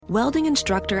Welding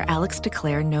instructor Alex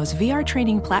DeClaire knows VR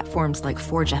training platforms like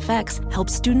Forge FX help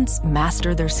students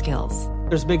master their skills.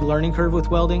 There's a big learning curve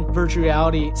with welding. Virtual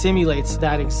reality simulates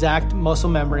that exact muscle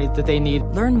memory that they need.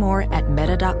 Learn more at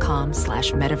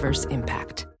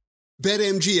meta.com/metaverseimpact.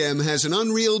 BetMGM has an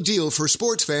unreal deal for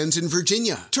sports fans in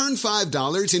Virginia. Turn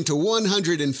 $5 into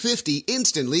 $150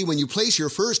 instantly when you place your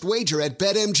first wager at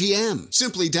BetMGM.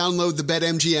 Simply download the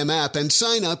BetMGM app and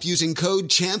sign up using code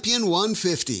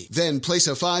CHAMPION150. Then place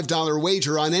a $5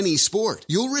 wager on any sport.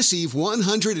 You'll receive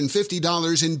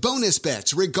 $150 in bonus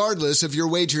bets regardless of your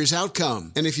wager's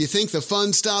outcome. And if you think the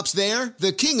fun stops there,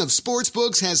 the King of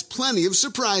Sportsbooks has plenty of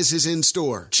surprises in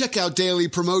store. Check out daily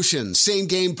promotions,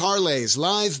 same-game parlays,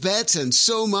 live bets, and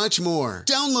so much more.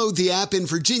 Download the app in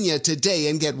Virginia today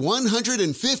and get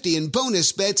 $150 in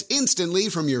bonus bets instantly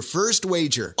from your first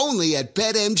wager. Only at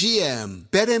BetMGM.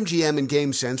 BetMGM and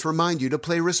GameSense remind you to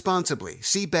play responsibly.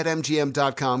 See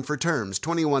BetMGM.com for terms.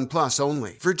 21 plus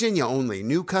only. Virginia only.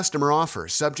 New customer offer.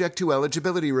 Subject to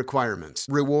eligibility requirements.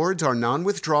 Rewards are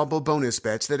non-withdrawable bonus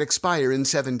bets that expire in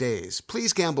 7 days.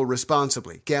 Please gamble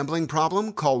responsibly. Gambling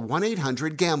problem? Call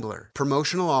 1-800-GAMBLER.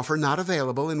 Promotional offer not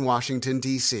available in Washington,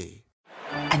 D.C.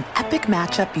 An epic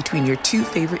matchup between your two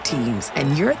favorite teams,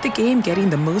 and you're at the game getting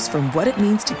the most from what it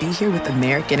means to be here with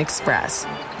American Express.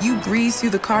 You breeze through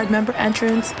the card member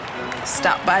entrance,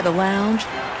 stop by the lounge.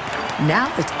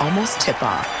 Now it's almost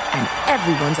tip-off, and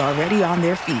everyone's already on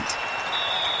their feet.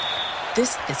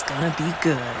 This is gonna be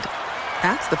good.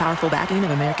 That's the powerful backing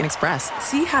of American Express.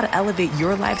 See how to elevate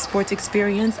your live sports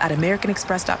experience at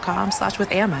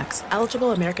americanexpress.com/withAmex.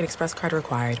 Eligible American Express card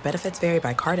required. Benefits vary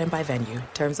by card and by venue.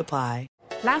 Terms apply.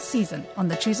 Last season on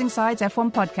the Choosing Sides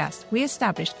F1 podcast, we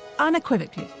established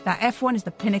unequivocally that F1 is the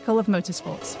pinnacle of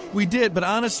motorsports. We did, but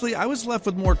honestly, I was left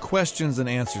with more questions than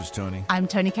answers, Tony. I'm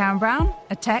Tony Karen Brown,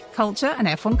 a tech, culture, and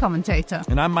F1 commentator.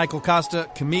 And I'm Michael Costa,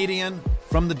 comedian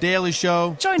from The Daily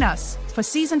Show. Join us for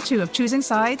Season 2 of Choosing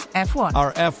Sides F1.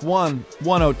 Our F1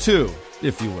 102,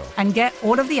 if you will. And get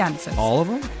all of the answers. All of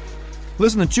them?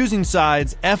 Listen to Choosing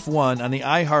Sides F1 on the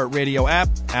iHeartRadio app,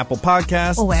 Apple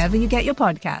Podcasts, or wherever you get your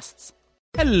podcasts.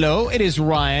 Hello, it is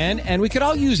Ryan, and we could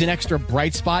all use an extra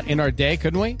bright spot in our day,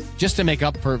 couldn't we? Just to make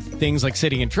up for things like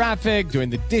sitting in traffic, doing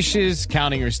the dishes,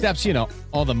 counting your steps, you know,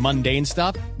 all the mundane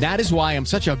stuff. That is why I'm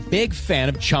such a big fan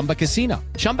of Chumba Casino.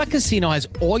 Chumba Casino has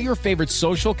all your favorite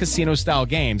social casino-style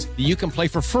games that you can play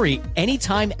for free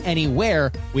anytime,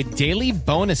 anywhere with daily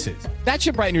bonuses. That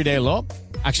should brighten your day a little.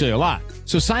 Actually, a lot.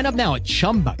 So sign up now at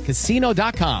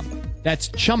ChumbaCasino.com. That's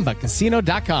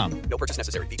ChumbaCasino.com. No purchase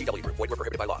necessary. VGW Group. Void where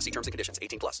prohibited by law. See terms and conditions.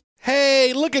 18 plus.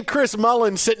 Hey, look at Chris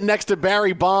Mullins sitting next to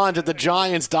Barry Bonds at the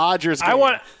Giants-Dodgers game. I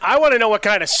want to know what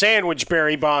kind of sandwich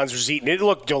Barry Bonds was eating. It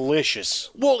looked delicious.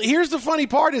 Well, here's the funny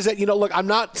part is that, look, I'm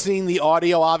not seeing the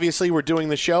audio. Obviously, we're doing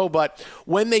the show. But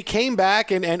when they came back,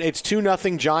 and it's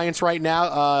 2-0 Giants right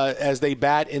now as they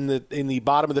bat in the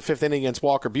bottom of the fifth inning against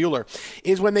Walker Buehler,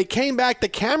 is when they came back, the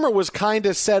camera was kind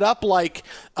of set up like,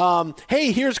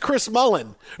 hey, here's Chris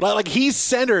Mullen. Like he's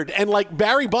centered, and like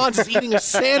Barry Bonds is eating a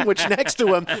sandwich next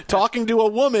to him, talking to a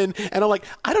woman, and I'm like,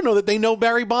 I don't know that they know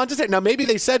Barry Bonds is there. Now, maybe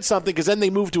they said something because then they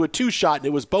moved to a 2-shot, and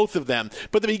it was both of them.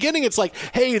 But at the beginning, it's like,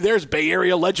 hey, there's Bay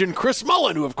Area legend Chris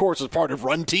Mullen, who, of course, was part of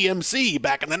Run TMC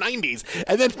back in the 90s.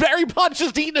 And then Barry Bonds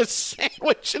just eating a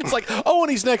sandwich, and it's like, oh,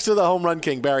 and he's next to the home run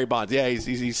king, Barry Bonds. Yeah,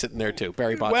 he's sitting there, too.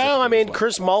 Barry Bonds. Well, I mean,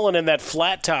 Chris Mullen and that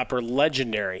flat top are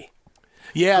legiondary.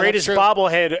 Yeah, greatest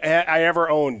bobblehead I ever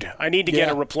owned. I need to get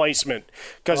a replacement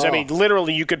because, I mean,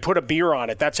 literally you could put a beer on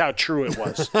it. That's how true it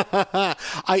was.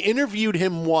 I interviewed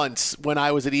him once when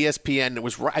I was at ESPN. It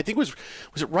was, I think was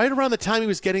it right around the time he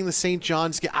was getting the St.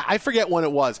 John's game? I forget when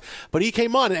it was, but he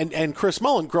came on, and Chris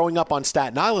Mullen, growing up on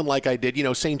Staten Island like I did,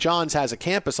 St. John's has a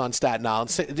campus on Staten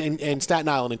Island, in Staten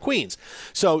Island and Queens.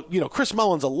 So, Chris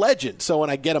Mullen's a legend. So when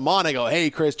I get him on, I go, hey,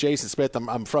 Chris, Jason Smith,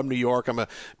 I'm from New York. I'm a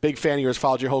big fan of yours,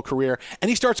 followed your whole career. And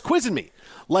he starts quizzing me.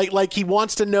 Like he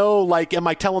wants to know, like, am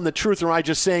I telling the truth or am I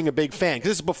just saying a big fan?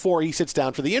 Because this is before he sits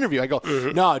down for the interview. I go,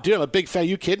 no, dude, I'm a big fan.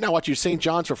 You kidding? I watched you St.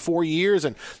 John's for 4 years.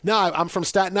 And no, I'm from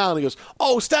Staten Island. He goes,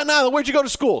 oh, Staten Island, where'd you go to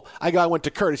school? I go, I went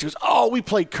to Curtis. He goes, oh, we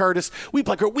played Curtis. We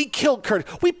killed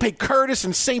Curtis. We played Curtis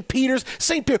and St. Peter's.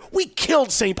 St. Peter, we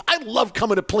killed St. I love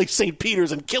coming to play St.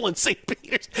 Peter's and killing St.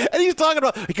 Peter's. And he's talking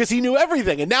about, because he knew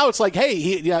everything. And now it's like, hey,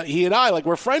 he and I, like,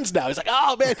 we're friends now. He's like,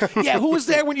 oh, man, yeah, who was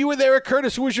there when you were there at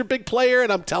Curtis, who was your big player?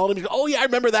 And I'm telling him, oh, yeah, I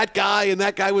remember that guy, and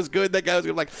that guy was good. That guy was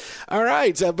good. I'm like, all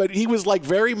right. So, but he was like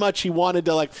very much, he wanted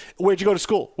to like, where'd you go to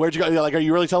school? Where'd you go? Like, are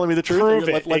you really telling me the truth? Prove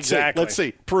it. Let's Exactly. See. Let's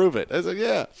see. Prove it. I was like,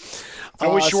 yeah. I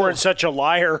wish you weren't such a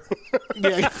liar.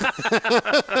 Yeah.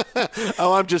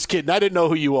 Oh, I'm just kidding. I didn't know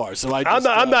who you are, so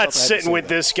I'm not sitting with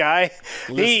this guy.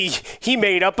 He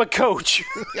made up a coach.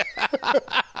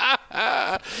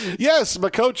 Yes,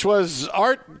 my coach was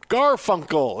Art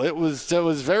Garfunkel. It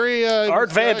was very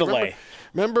Art Vandelay.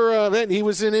 Remember, he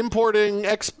was in importing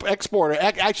exporter.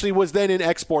 Actually, was then in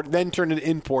export, then turned into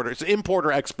importer. So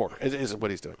importer exporter is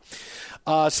what he's doing.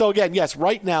 So again, yes,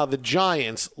 right now the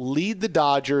Giants lead the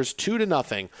Dodgers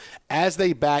 2-0 as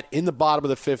they bat in the bottom of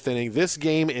the fifth inning. This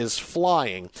game is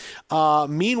flying.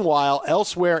 Meanwhile,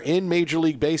 elsewhere in Major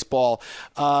League Baseball,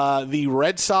 the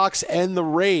Red Sox and the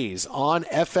Rays on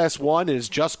FS1 is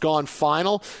just gone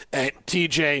final. And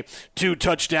TJ, 2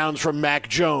 touchdowns from Mac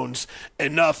Jones,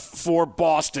 enough for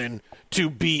Boston to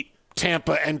beat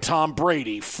Tampa and Tom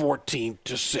Brady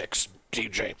 14-6.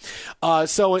 TJ.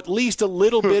 So at least a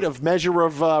little bit of measure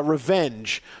of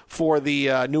revenge for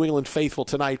the New England faithful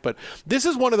tonight. But this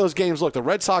is one of those games. Look, the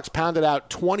Red Sox pounded out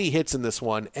 20 hits in this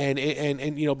one. And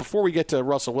you know, before we get to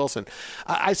Russell Wilson,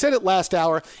 I said it last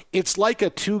hour, it's like a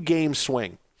 2-game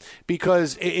swing.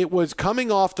 Because it was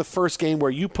coming off the first game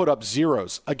where you put up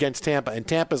zeros against Tampa, and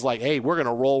Tampa's like, hey, we're going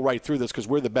to roll right through this because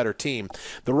we're the better team.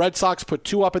 The Red Sox put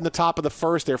 2 up in the top of the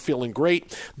first. They're feeling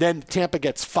great. Then Tampa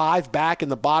gets 5 back in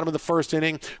the bottom of the first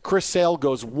inning. Chris Sale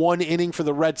goes 1 inning for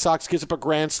the Red Sox, gives up a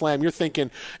grand slam. You're thinking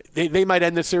they might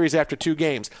end the series after 2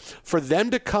 games. For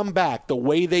them to come back the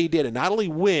way they did and not only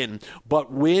win,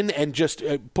 but win and just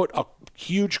put a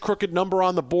huge crooked number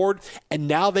on the board, and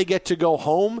now they get to go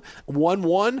home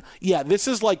 1-1. Yeah, this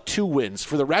is like 2 wins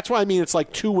for the. That's why I mean it's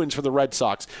like 2 wins for the Red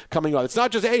Sox coming on. It's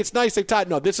not just, hey, it's nice they tied.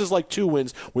 No, this is like 2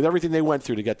 wins with everything they went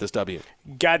through to get this W.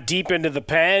 Got deep into the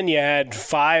pen. You had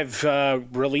 5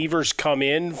 relievers come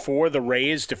in for the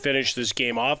Rays to finish this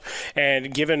game off,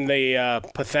 and given the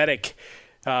pathetic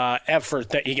effort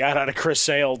that you got out of Chris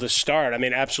Sale to start. I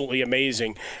mean, absolutely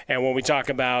amazing. And when we talk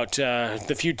about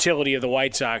the futility of the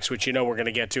White Sox, which you know we're going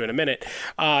to get to in a minute,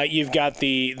 you've got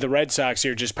the Red Sox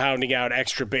here just pounding out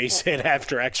extra base hit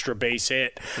after extra base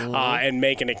hit and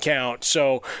making it count.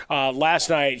 So last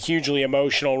night, hugely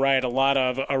emotional, right? A lot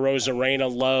of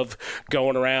Arozarena love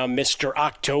going around. Mr.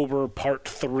 October Part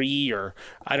 3, or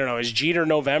I don't know, is Jeter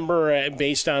November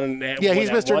based on he's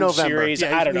Mr. November. Series?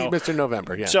 Yeah, I don't know. Mr.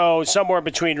 November, yeah. So somewhere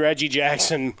between Reggie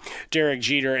Jackson, Derek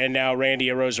Jeter, and now Randy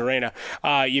Arozarena,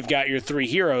 you've got your 3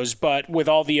 heroes, but with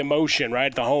all the emotion,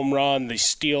 right? The home run, the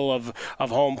steal of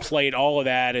home plate, all of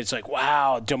that, it's like,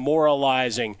 wow,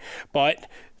 demoralizing. But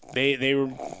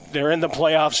they're in the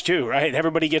playoffs too, right?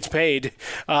 Everybody gets paid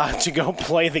to go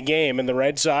play the game, and the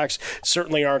Red Sox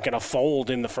certainly aren't going to fold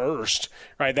in the first,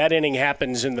 right? That inning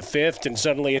happens in the 5th, and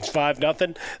suddenly it's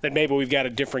 5-0. Then maybe we've got a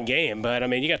different game. But I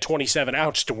mean, you got 27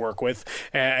 outs to work with,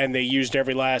 and they used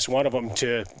every last one of them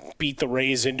to beat the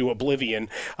Rays into oblivion,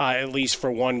 at least for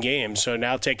 1 game. So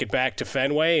now take it back to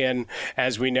Fenway, and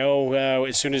as we know,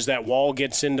 as soon as that wall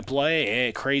gets into play,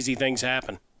 crazy things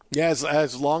happen. Yeah,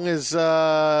 as long as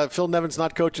Phil Nevin's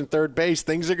not coaching third base,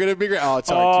 things are going to be great. Oh, it's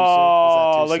too soon. Is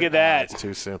that too look soon? at that. It's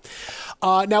too soon.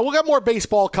 Now, we've got more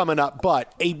baseball coming up,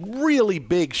 but a really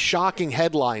big, shocking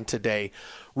headline today.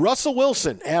 Russell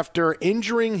Wilson, after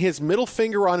injuring his middle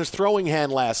finger on his throwing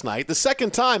hand last night, the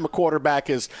second time a quarterback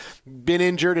has been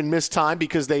injured and missed time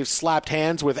because they've slapped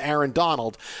hands with Aaron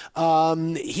Donald,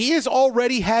 he has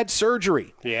already had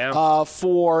surgery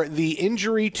for the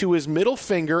injury to his middle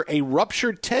finger, a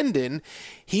ruptured tendon.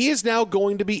 He is now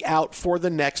going to be out for the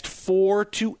next 4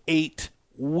 to 8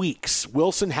 weeks.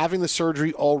 Wilson, having the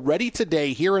surgery already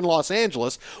today here in Los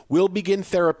Angeles, will begin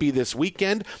therapy this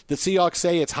weekend. The Seahawks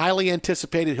say it's highly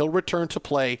anticipated he'll return to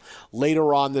play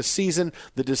later on this season.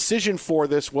 The decision for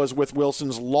this was with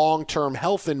Wilson's long-term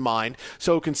health in mind,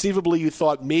 so conceivably you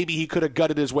thought maybe he could have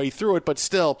gutted his way through it, but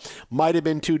still might have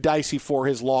been too dicey for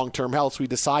his long-term health, so he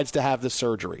decides to have the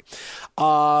surgery.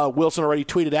 Wilson already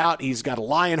tweeted out he's got a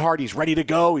lion heart, he's ready to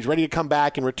go, he's ready to come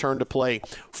back and return to play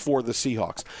for the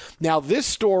Seahawks. Now,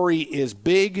 this story is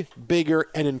big, bigger,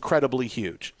 and incredibly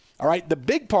huge. All right, the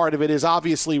big part of it is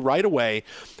obviously right away,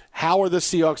 how are the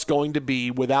Seahawks going to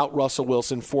be without Russell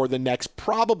Wilson for the next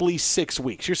probably 6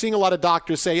 weeks? You're seeing a lot of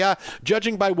doctors say,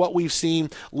 judging by what we've seen,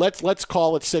 let's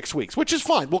call it 6 weeks, which is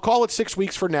fine. We'll call it 6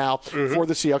 weeks for now for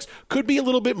the Seahawks. Could be a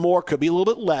little bit more, could be a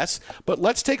little bit less, but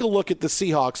let's take a look at the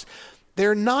Seahawks.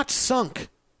 They're not sunk.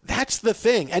 That's the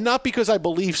thing. And not because I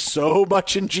believe so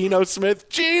much in Geno Smith.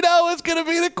 Geno is going to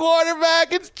be the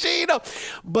quarterback. It's Geno.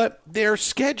 But their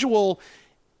schedule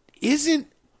isn't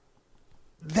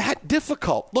that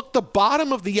difficult. Look, the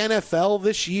bottom of the NFL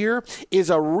this year is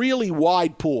a really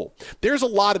wide pool. There's a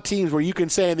lot of teams where you can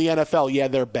say in the NFL, yeah,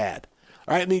 they're bad.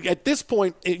 All right, I mean, at this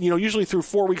point, usually through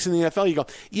 4 weeks in the NFL, you go,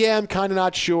 yeah, I'm kind of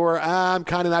not sure. I'm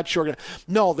kind of not sure.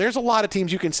 No, there's a lot of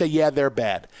teams you can say, yeah, they're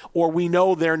bad, or we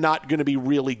know they're not going to be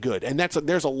really good. And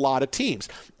there's a lot of teams.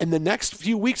 And the next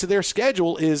few weeks of their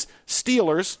schedule is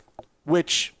Steelers,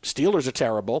 which Steelers are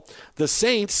terrible. The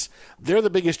Saints, they're the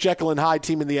biggest Jekyll and Hyde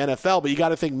team in the NFL, but you got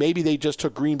to think maybe they just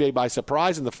took Green Bay by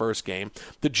surprise in the first game.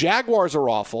 The Jaguars are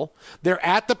awful. They're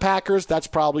at the Packers. That's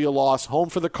probably a loss. Home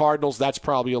for the Cardinals. That's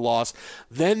probably a loss.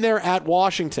 Then they're at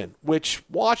Washington, which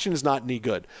Washington's not any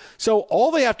good. So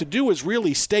all they have to do is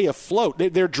really stay afloat.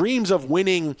 Their dreams of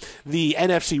winning the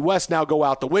NFC West now go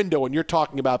out the window, and you're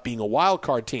talking about being a wild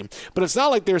card team. But it's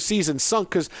not like their season's sunk,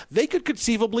 because they could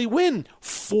conceivably win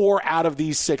 4 out of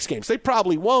these 6 games. They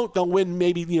probably won't. They'll win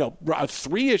maybe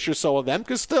 3-ish or so of them,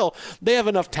 because still they have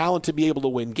enough talent to be able to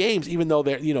win games, even though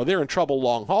they're in trouble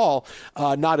long haul,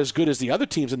 not as good as the other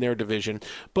teams in their division.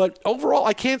 But overall,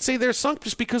 I can't say they're sunk,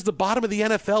 just because the bottom of the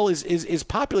NFL is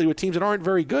populated with teams that aren't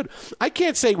very good. I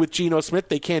can't say with Geno Smith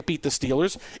they can't beat the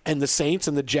Steelers and the Saints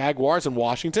and the Jaguars and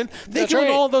Washington. They can win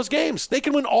all of those games. They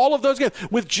can win all of those games.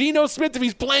 With Geno Smith, if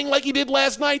he's playing like he did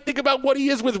last night, think about what he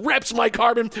is with reps, Mike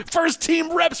Harmon. First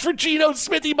team reps for Geno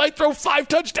Smith. He might throw 5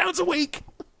 touchdowns a week.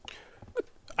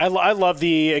 I love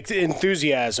the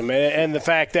enthusiasm and the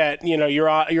fact that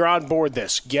you're on board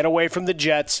this. Get away from the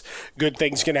Jets. Good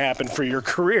things can happen for your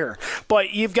career.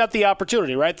 But you've got the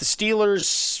opportunity, right? The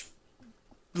Steelers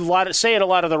saying a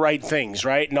lot of the right things,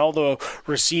 right? And all the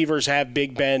receivers have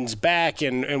Big Ben's back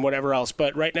and whatever else.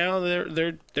 But right now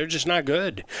they're just not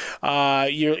good.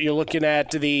 You're looking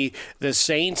at the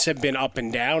Saints have been up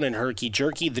and down and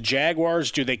herky-jerky. The Jaguars,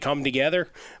 do they come together?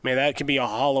 I mean, that could be a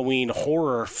Halloween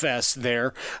horror fest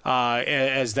there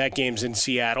as that game's in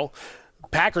Seattle.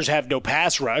 Packers have no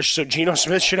pass rush, so Geno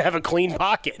Smith should have a clean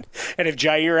pocket. And if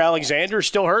Jair Alexander is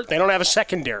still hurt, they don't have a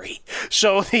secondary.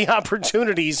 So the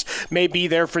opportunities may be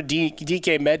there for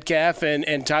DK Metcalf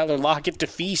and Tyler Lockett to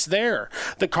feast there.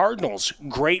 The Cardinals,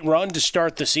 great run to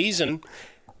start the season.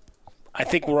 I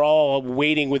think we're all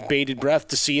waiting with bated breath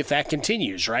to see if that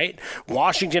continues, right?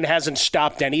 Washington hasn't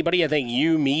stopped anybody. I think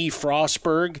you, me,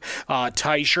 Frostberg,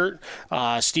 Teichert,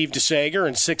 Steve DeSager,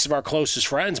 and 6 of our closest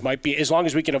friends might be, as long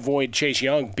as we can avoid Chase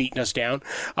Young beating us down,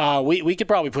 we could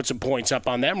probably put some points up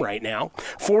on them right now.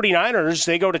 49ers,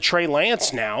 they go to Trey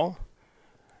Lance now.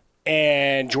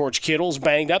 And George Kittle's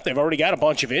banged up. They've already got a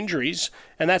bunch of injuries,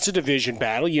 and that's a division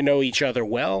battle. You know each other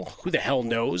well. Who the hell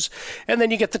knows? And then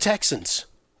you get the Texans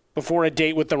before a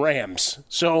date with the Rams.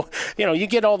 So, you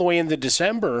get all the way into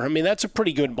December. I mean, that's a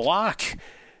pretty good block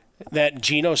that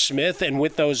Geno Smith, and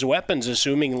with those weapons,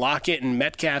 assuming Lockett and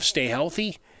Metcalf stay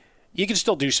healthy, you can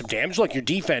still do some damage. Look, your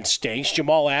defense stinks.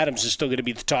 Jamal Adams is still going to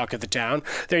be the talk of the town.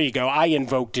 There you go. I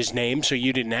invoked his name, so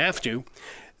you didn't have to.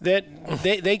 That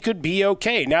they could be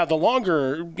okay. Now, the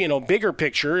longer, bigger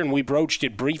picture, and we broached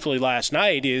it briefly last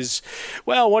night, is,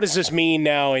 well, what does this mean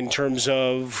now in terms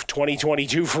of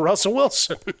 2022 for Russell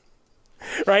Wilson?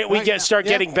 Right? We start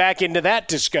getting back into that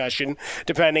discussion,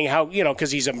 depending how, because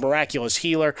he's a miraculous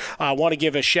healer. I want to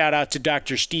give a shout out to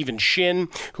Dr. Stephen Shin,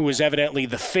 who is evidently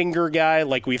the finger guy,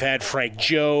 like we've had Frank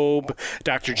Jobe,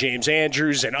 Dr. James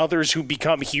Andrews, and others who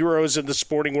become heroes in the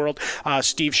sporting world.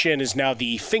 Steve Shin is now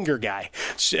the finger guy.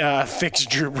 Fixed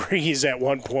Drew Brees at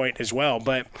one point as well.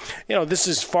 But, this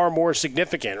is far more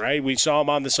significant, right? We saw him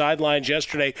on the sidelines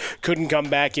yesterday, couldn't come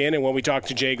back in. And when we talked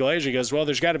to Jay Glazer, he goes, well,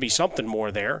 there's got to be something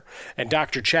more there. And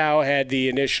Dr. Chow had the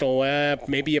initial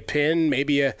maybe a pin,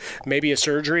 maybe a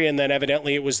surgery, and then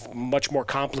evidently it was much more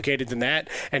complicated than that.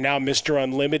 And now Mr.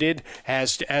 Unlimited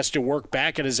has to work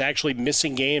back and is actually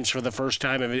missing games for the first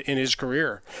time in his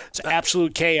career. It's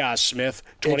absolute chaos, Smith.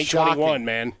 2021,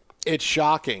 man. It's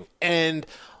shocking. And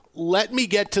let me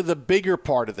get to the bigger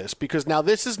part of this, because now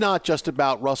this is not just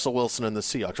about Russell Wilson and the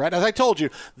Seahawks, right? As I told you,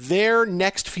 their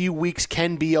next few weeks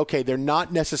can be okay. They're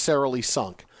not necessarily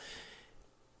sunk.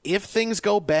 If things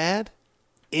go bad,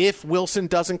 if Wilson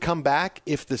doesn't come back,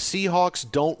 if the Seahawks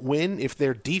don't win, if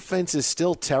their defense is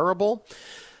still terrible,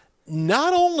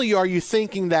 not only are you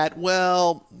thinking that,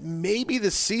 well, maybe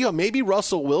maybe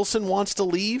Russell Wilson wants to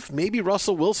leave, maybe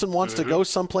Russell Wilson wants to go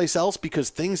someplace else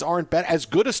because things aren't bad. As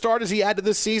good a start as he had to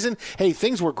this season, hey,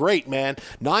 things were great, man.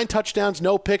 9 touchdowns,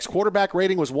 no picks, quarterback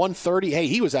rating was 130. Hey,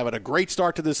 he was having a great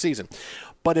start to this season.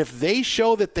 But if they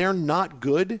show that they're not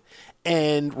good,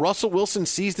 And Russell Wilson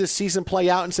sees this season play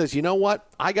out and says, you know what?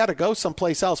 I got to go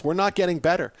someplace else. We're not getting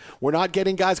better. We're not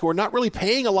getting guys. We're not really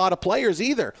paying a lot of players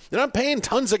either. They're not paying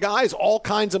tons of guys all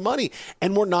kinds of money,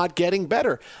 and we're not getting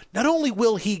better. Not only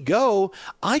will he go,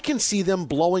 I can see them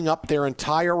blowing up their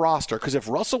entire roster, because if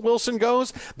Russell Wilson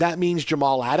goes, that means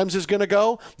Jamal Adams is going to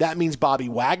go. That means Bobby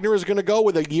Wagner is going to go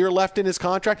with a year left in his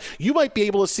contract. You might be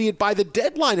able to see it by the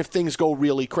deadline if things go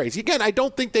really crazy. Again, I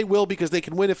don't think they will because they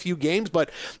can win a few games, but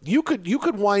you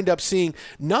could wind up seeing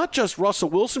not just Russell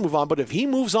Wilson move on, but if he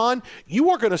moves on, you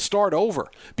are going to start over,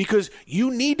 because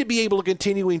you need to be able to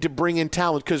continuing to bring in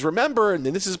talent. Because remember, and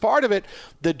this is part of it,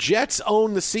 the Jets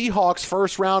own the Seahawks'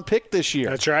 first-round pick this year.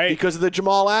 That's right. Because of the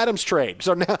Jamal Adams trade.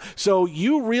 So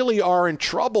you really are in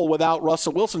trouble without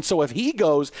Russell Wilson. So if he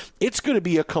goes, it's going to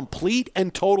be a complete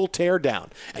and total teardown.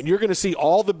 And you're going to see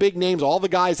all the big names, all the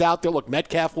guys out there. Look,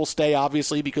 Metcalf will stay,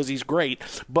 obviously, because he's great.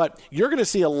 But you're going to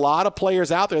see a lot of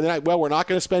players out there that, well, we're not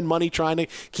going to spend money trying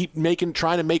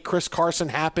to make Chris Carson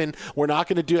happen. We're not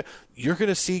going to do it. You're going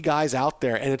to see guys out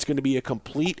there, and it's going to be a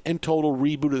complete and total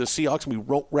reboot of the Seahawks, and we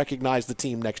won't recognize the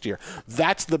team next year.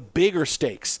 That's the bigger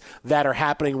stakes that are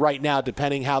happening right now,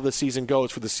 depending how the season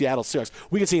goes for the Seattle Seahawks.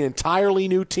 We can see an entirely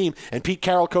new team, and Pete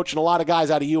Carroll coaching a lot of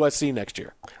guys out of USC next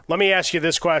year. Let me ask you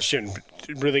this question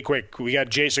really quick. We got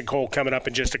Jason Cole coming up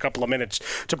in just a couple of minutes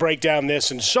to break down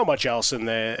this and so much else in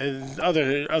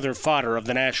the other fodder of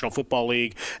the National Football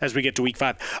League as we get to Week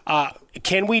 5.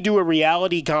 Can we do a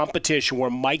reality competition where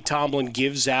Mike Tomlin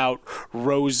gives out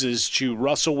roses to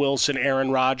Russell Wilson,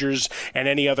 Aaron Rodgers, and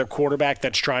any other quarterback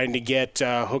that's trying to get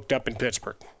hooked up in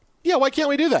Pittsburgh? Yeah, why can't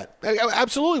we do that?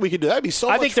 Absolutely, we could do that. That'd be so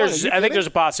much fun. I think there's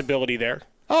a possibility there.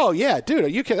 Oh, yeah, dude, are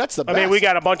you kidding? That's the best. I mean, we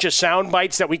got a bunch of sound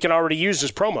bites that we can already use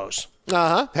as promos.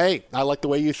 Uh-huh. Hey, I like the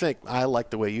way you think.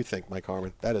 Mike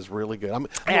Harmon. That is really good. I'm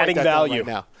adding value right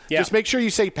now. Yeah. Just make sure you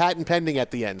say patent pending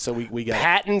at the end so we get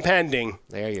patent pending.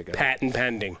 There you go. Patent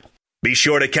pending. Be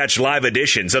sure to catch live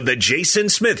editions of The Jason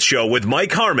Smith Show with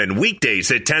Mike Harmon weekdays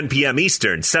at 10 p.m.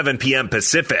 Eastern, 7 p.m.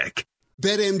 Pacific.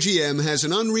 BetMGM has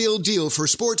an unreal deal for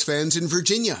sports fans in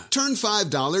Virginia. Turn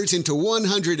 $5 into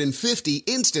 $150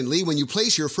 instantly when you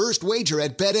place your first wager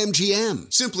at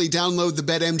BetMGM. Simply download the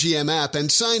BetMGM app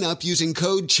and sign up using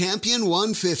code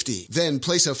Champion150. Then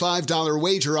place a $5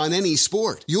 wager on any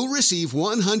sport. You'll receive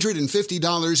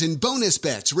 $150 in bonus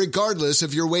bets regardless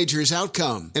of your wager's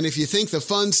outcome. And if you think the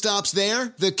fun stops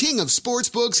there, the King of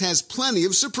Sportsbooks has plenty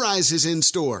of surprises in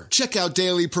store. Check out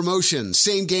daily promotions,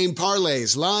 same-game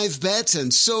parlays, live bets,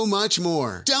 and so much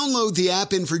more. Download the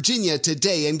app in Virginia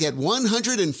today and get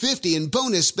 $150 in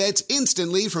bonus bets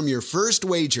instantly from your first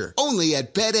wager. Only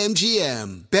at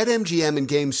BetMGM. BetMGM and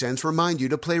GameSense remind you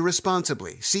to play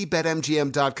responsibly. See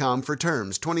BetMGM.com for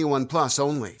terms. 21 plus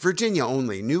only. Virginia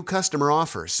only. New customer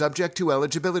offer. Subject to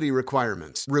eligibility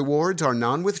requirements. Rewards are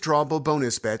non-withdrawable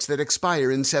bonus bets that expire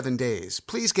in 7 days.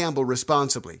 Please gamble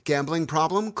responsibly. Gambling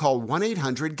problem? Call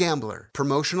 1-800-GAMBLER.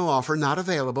 Promotional offer not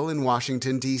available in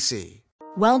Washington, D.C.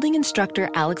 Welding instructor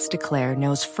Alex DeClaire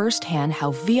knows firsthand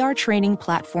how VR training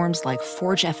platforms like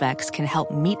ForgeFX can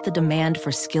help meet the demand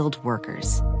for skilled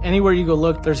workers. Anywhere you go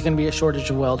look, there's going to be a shortage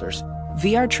of welders.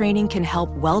 VR training can help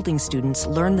welding students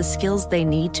learn the skills they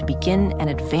need to begin and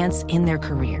advance in their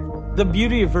career. The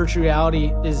beauty of virtual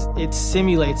reality is it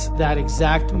simulates that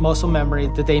exact muscle memory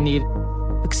that they need.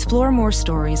 Explore more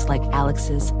stories like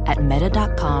Alex's at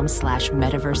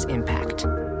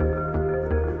meta.com/metaverseimpact.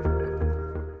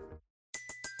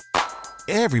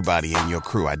 Everybody in your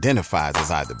crew identifies as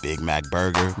either Big Mac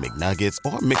Burger, McNuggets,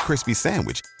 or McCrispy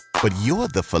Sandwich. But you're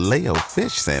the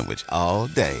Filet-O-Fish Sandwich all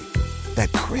day. That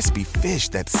crispy fish,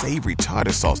 that savory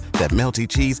tartar sauce, that melty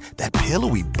cheese, that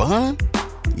pillowy bun.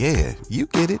 Yeah, you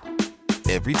get it.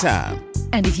 Every time.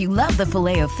 And if you love the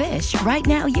Filet-O-Fish, right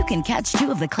now you can catch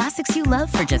two of the classics you love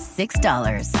for just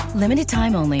 $6. Limited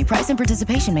time only. Price and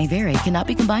participation may vary. Cannot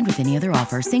be combined with any other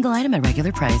offer. Single item at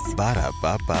regular price.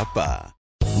 Ba-da-ba-ba-ba.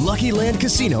 Lucky Land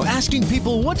Casino, asking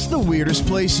people, what's the weirdest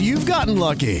place you've gotten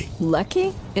lucky?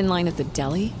 Lucky? In line at the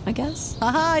deli, I guess?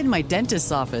 Aha, in my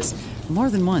dentist's office. More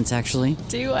than once, actually.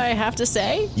 Do I have to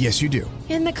say? Yes, you do.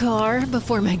 In the car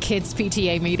before my kids'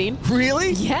 PTA meeting.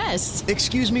 Really? Yes.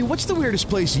 Excuse me, what's the weirdest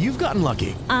place you've gotten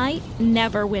lucky? I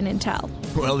never win and tell.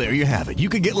 Well, there you have it. You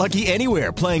can get lucky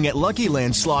anywhere, playing at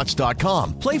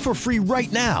LuckyLandSlots.com. Play for free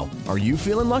right now. Are you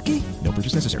feeling lucky? No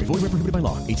purchase necessary. Void where prohibited by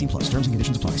law. 18 plus. Terms and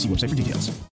conditions apply. See website for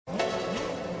details.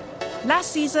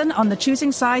 Last season on the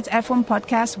Choosing Sides F1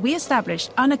 podcast, we established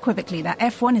unequivocally that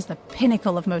F1 is the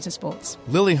pinnacle of motorsports.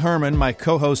 Lily Herman, my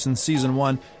co-host in Season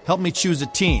 1, helped me choose a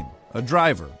team, a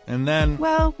driver, and then...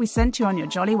 Well, we sent you on your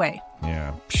jolly way.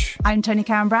 Yeah, I'm Tony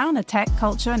Karen Brown, a tech,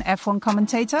 culture, and F1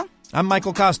 commentator. I'm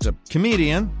Michael Costa,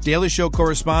 comedian, Daily Show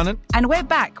correspondent. And we're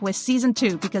back with Season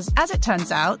 2 because, as it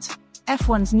turns out,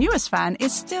 F1's newest fan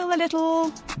is still a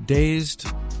little... dazed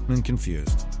and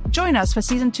confused. Join us for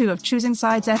Season 2 of Choosing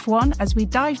Sides F1 as we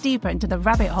dive deeper into the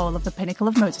rabbit hole of the pinnacle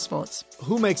of motorsports.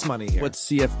 Who makes money here? What's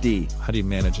CFD? How do you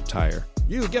manage a tire?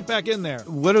 You, get back in there.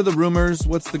 What are the rumors?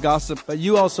 What's the gossip? But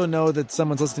you also know that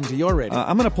someone's listening to your radio.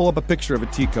 I'm going to pull up a picture of a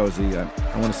tea cozy.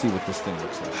 I want to see what this thing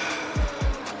looks like.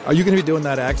 Are you going to be doing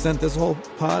that accent this whole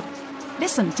pod?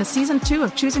 Listen to Season 2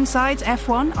 of Choosing Sides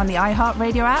F1 on the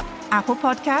iHeartRadio app, Apple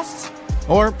Podcasts,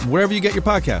 or wherever you get your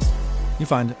podcast. You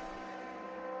find it.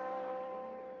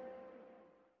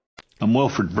 I'm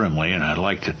Wilford Brimley, and I'd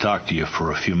like to talk to you for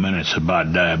a few minutes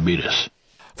about diabetes.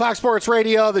 Fox Sports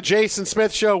Radio, the Jason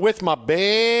Smith Show with my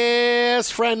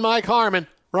best friend Mike Harmon.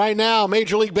 Right now,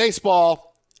 Major League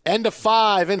Baseball, end of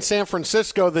 5 in San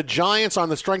Francisco. The Giants, on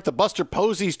the strength of Buster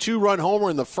Posey's 2-run homer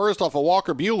in the first off of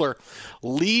Walker Buehler,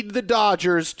 lead the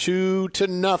Dodgers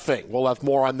 2-0. We'll have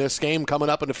more on this game coming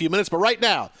up in a few minutes. But right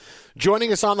now,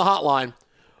 joining us on the hotline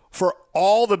for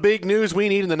all the big news we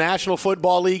need in the National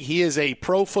Football League, he is a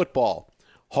Pro Football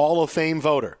Hall of Fame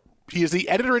voter. He is the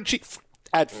editor-in-chief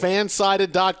at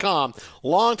Fansided.com,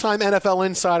 longtime NFL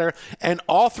insider, and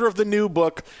author of the new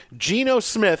book, Geno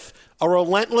Smith, A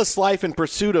Relentless Life in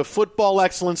Pursuit of Football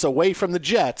Excellence Away from the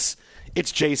Jets.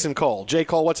 It's Jason Cole. J.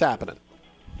 Cole, what's happening?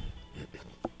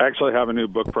 I actually have a new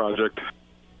book project.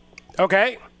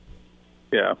 Okay.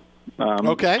 Yeah.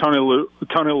 Okay. Tony La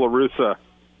Russa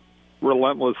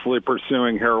relentlessly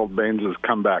pursuing Harold Baines'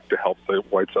 comeback to help the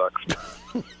White Sox.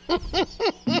 A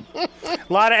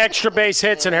lot of extra base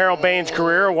hits in Harold Baines'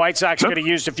 career. White Sox could have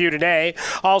used a few today.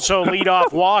 Also,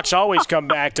 leadoff walks always come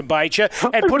back to bite you.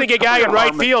 And putting a guy in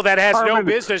right field that has no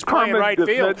business playing right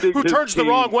field, who turns the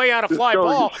wrong way on a fly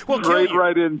ball, will kill you.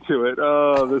 Right into it.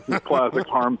 Oh, this is classic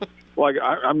Harm. Like,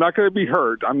 I'm not going to be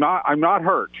hurt. I'm not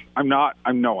hurt. I'm not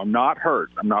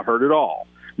hurt. I'm not hurt at all.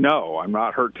 No, I'm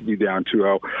not hurt to be down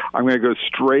 2-0. I'm going to go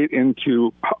straight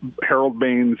into Harold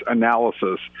Baines'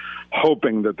 analysis,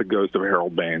 hoping that the ghost of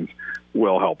Harold Baines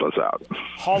will help us out.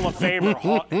 Hall of Famer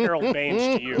Harold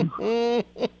Baines to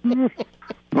you.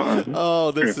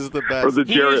 Oh, this is the best. Or the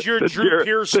Drew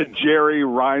Pearson. The Jerry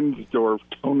Reinsdorf,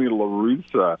 Tony La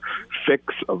Russa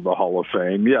fix of the Hall of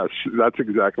Fame. Yes, that's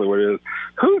exactly what it is.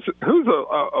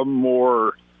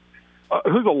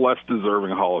 Who's a less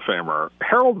deserving Hall of Famer,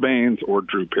 Harold Baines or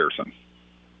Drew Pearson?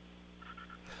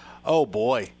 Oh,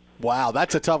 boy. Wow,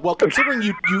 that's a tough... Well, considering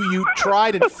you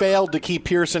tried and failed to keep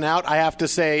Pearson out, I have to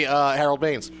say Harold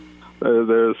Baines.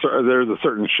 There's a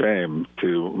certain shame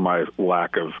to my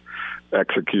lack of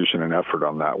execution and effort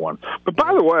on that one. But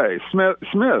by the way,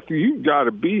 Smith, you've got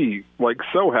to be like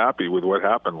so happy with what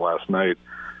happened last night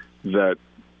that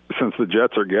since the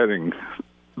Jets are getting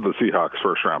the Seahawks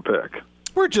first-round pick.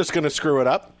 We're just going to screw it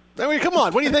up. I mean, come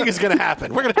on. What do you think is going to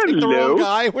happen? We're going to take the wrong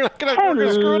guy. We're going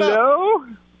to screw it up.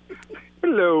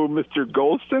 Hello, Mr.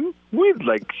 Golston. We'd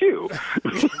like you.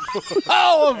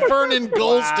 Oh, a Vernon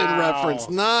Golston reference.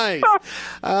 Nice.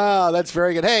 That's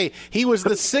very good. Hey, he was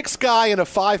the 6th guy in a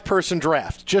 5-person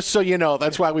draft, just so you know.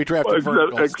 That's why we drafted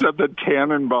Vernon Golston. Except that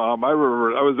Tannenbaum. I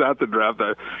remember I was at the draft.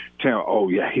 Oh,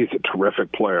 yeah, he's a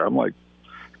terrific player. I'm like,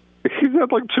 he's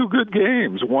had like 2 good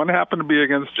games. One happened to be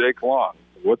against Jake Long.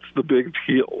 What's the big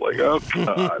deal? Like, oh,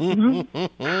 God.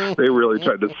 They really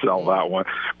tried to sell that one.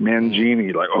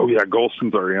 Mangini, like, oh, yeah,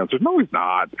 Golston's already answered. No, he's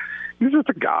not. He's just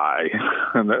a guy.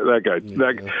 And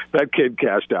that kid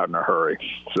cashed out in a hurry.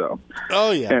 So,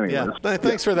 oh, yeah. Anyways, yeah.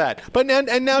 Thanks for that. But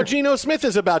and now Geno Smith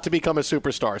is about to become a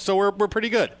superstar. So we're pretty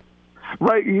good.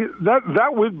 Right.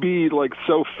 That would be, like,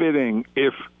 so fitting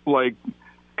if, like,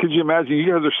 could you imagine you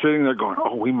guys are sitting there going,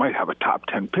 oh, we might have a top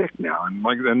 10 pick now.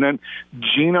 And then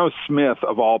Geno Smith,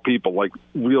 of all people, like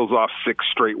reels off 6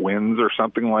 straight wins or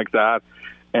something like that.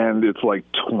 And it's like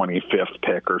 25th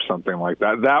pick or something like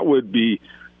that. That would be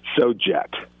so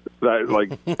Jet. That,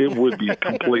 like, it would be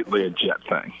completely a Jet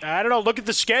thing. I don't know. Look at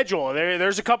the schedule.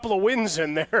 There's a couple of wins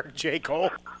in there, J. Cole.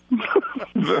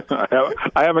 I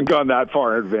haven't gone that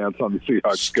far in advance on the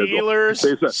Seahawks schedule.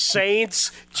 Steelers,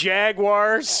 Saints,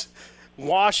 Jaguars,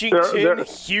 Washington,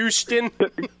 Houston.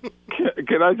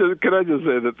 Can I just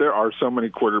say that there are so many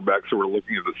quarterbacks who are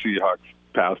looking at the Seahawks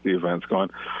past defense going,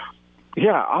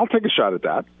 yeah, I'll take a shot at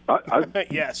that.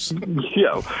 Yes.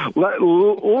 Yeah.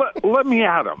 Let me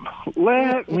at him.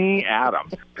 Let me at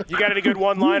him. You got any good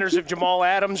one-liners of Jamal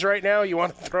Adams right now you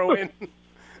want to throw in?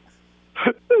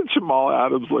 Jamal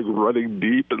Adams running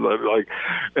deep and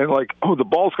oh, the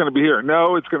ball's going to be here.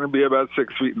 No, it's going to be about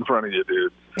 6 feet in front of you,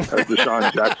 dude. As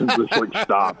Deshaun Jackson just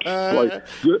stops.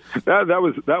 That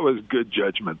was good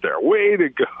judgment there. Way to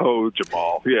go,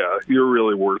 Jamal. Yeah, you're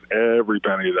really worth every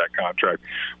penny of that contract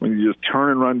when you just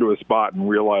turn and run to a spot and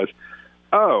realize,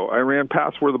 oh, I ran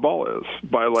past where the ball is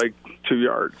by 2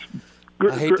 yards.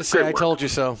 I hate to say I told you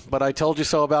so, but I told you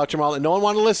so about Jamal. No one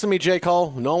wanted to listen to me, J. Cole.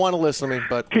 No one wanted to listen to me.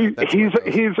 But he'd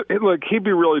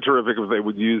be really terrific if they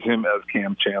would use him as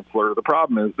Cam Chancellor. The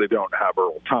problem is they don't have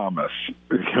Earl Thomas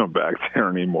back there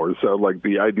anymore. So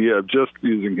the idea of just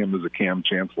using him as a Cam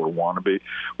Chancellor wannabe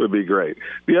would be great.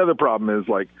 The other problem is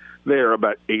they are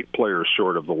about 8 players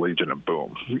short of the Legion of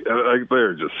Boom.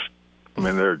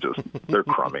 They're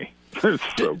crummy. They're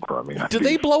so crummy. Did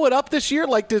they blow it up this year?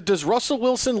 Does Russell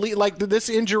Wilson leave, this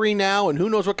injury now, and who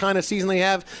knows what kind of season they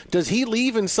have? Does he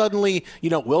leave and suddenly,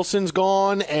 Wilson's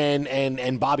gone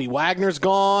and Bobby Wagner's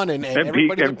gone and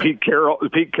Pete Carroll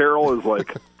is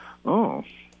oh,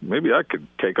 maybe I could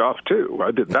take off too.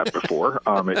 I did that before at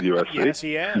USC. Yes,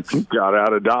 he has. Got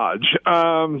out of Dodge.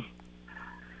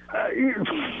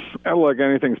 Look,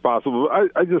 anything's possible. I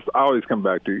always come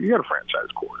back to, you got a franchise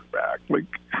quarterback.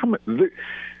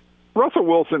 Russell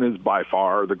Wilson is by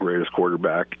far the greatest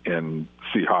quarterback in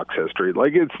Seahawks history.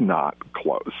 It's not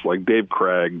close. Dave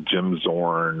Craig, Jim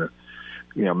Zorn,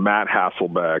 Matt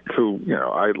Hasselbeck, who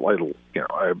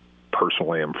I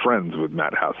personally am friends with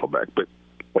Matt Hasselbeck, but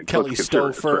Kelly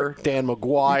Stouffer, Dan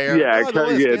McGuire.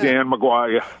 Dan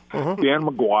McGuire. Uh-huh. Dan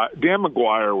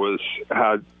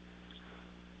McGuire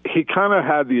he kind of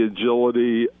had the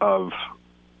agility of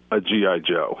a G.I.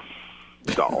 Joe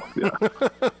doll. Yeah.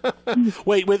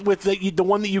 Wait, with the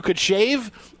one that you could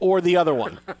shave or the other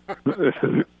one?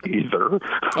 Either.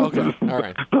 Okay, all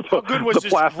right. How good was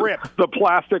his grip? The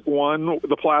plastic one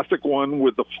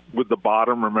with the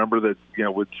bottom. Remember that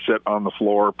would sit on the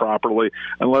floor properly,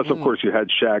 unless of course you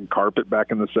had shag carpet back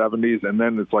in the 70s, and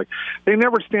then it's they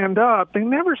never stand up. They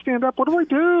never stand up. What do I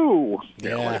do?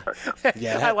 Yeah,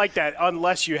 I like that.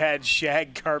 Unless you had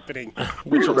shag carpeting,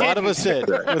 which a lot of us did.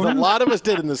 A lot of us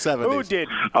did in the 70s. Who did?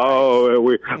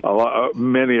 Oh,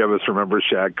 many of us remember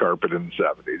shag carpet in the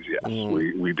 70s. Yes,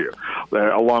 we do.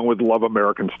 Along with Love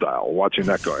American Style, watching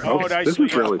that going. Oh, nice. This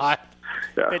is really.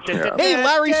 Hey,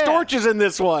 Larry Storch is in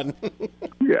this one.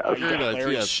 Yeah,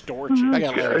 Larry Storch. I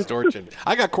got Larry Storch.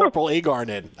 I got Corporal Agarn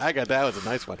in. That was a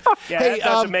nice one. Yeah, hey,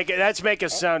 that's make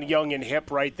us sound young and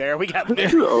hip right there. We got.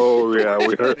 Oh yeah,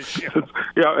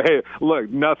 yeah. Hey, look,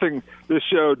 nothing. This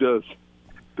show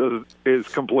is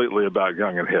completely about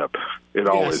young and hip. It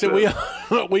always is.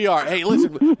 We are. Hey,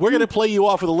 listen, we're going to play you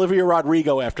off with Olivia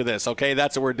Rodrigo after this, okay?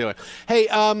 That's what we're doing. Hey,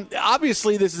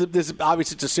 obviously this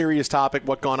obviously it's a serious topic,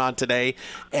 what's going on today,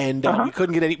 and we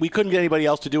couldn't get anybody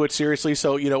else to do it seriously,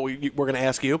 so we're going to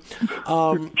ask you.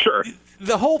 Sure.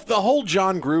 The whole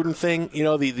John Gruden thing,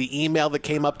 the email that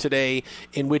came up today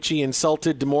in which he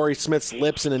insulted DeMaurice Smith's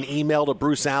lips in an email to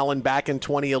Bruce Allen back in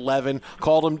 2011,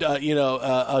 called him,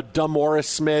 DeMaurice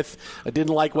Smith, didn't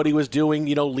like what he was doing,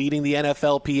 leading the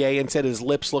NFLPA, and said his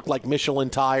lips looked like Michelin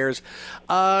tires.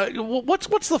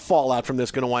 What's the fallout from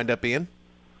this going to wind up being?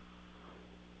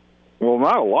 Well,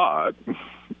 not a lot.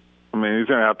 I mean, he's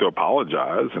going to have to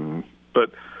apologize,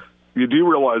 but you do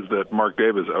realize that Mark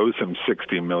Davis owes him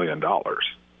 $60 million.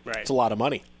 Right. It's a lot of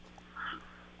money.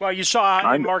 Well, you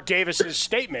saw in Mark Davis's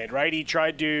statement, right? He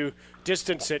tried to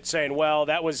distance it, saying, well,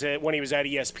 that was it when he was at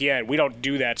ESPN. We don't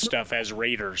do that stuff as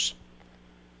Raiders.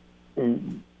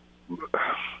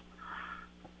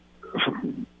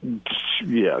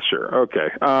 Yeah, sure. Okay.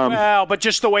 But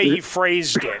just the way he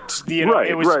phrased it. Right,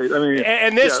 it was, right. I mean,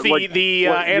 and this, the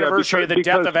anniversary of the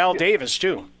death of Al Davis,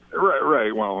 too.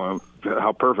 Right. Well,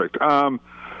 how perfect.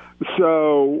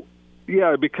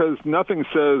 Because nothing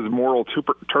says moral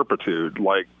turpitude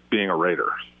like being a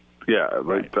Raider. Yeah,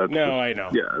 that's. No, I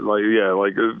know.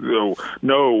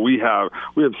 No, we have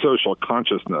social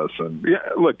consciousness, and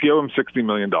look, give him $60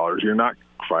 million. You're not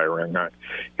firing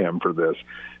him for this.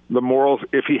 The morals,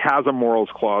 if he has a morals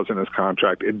clause in his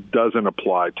contract, it doesn't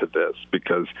apply to this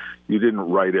because you didn't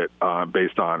write it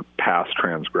based on past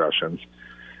transgressions.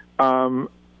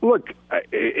 Look,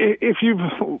 if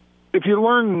you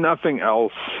learn nothing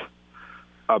else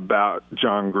about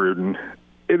John Gruden,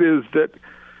 it is that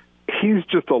he's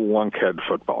just a lunkhead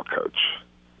football coach.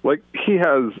 He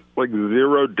has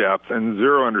zero depth and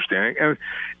zero understanding. And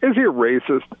is he a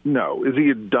racist? No. Is he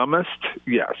a dumbest?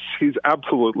 Yes, he's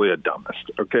absolutely a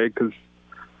dumbest. Okay, because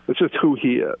it's just who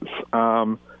he is.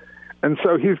 And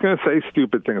so he's going to say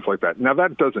stupid things like that. Now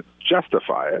that doesn't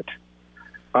justify it.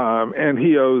 And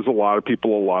he owes a lot of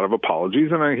people a lot of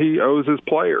apologies, and he owes his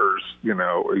players,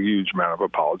 a huge amount of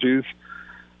apologies.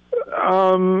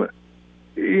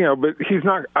 But he's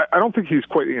not. I don't think he's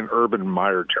quite in Urban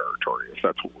Meyer territory, if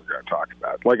that's what we're going to talk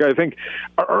about. Like, I think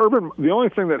the only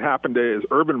thing that happened today is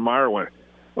Urban Meyer went,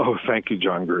 "Oh, thank you,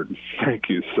 John Gruden. Thank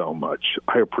you so much.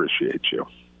 I appreciate you."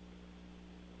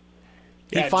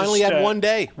 He finally had 1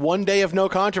 day of no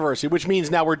controversy, which means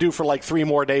now we're due for like 3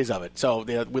 more days of it. So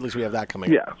at least we have that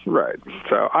coming. Yeah, right.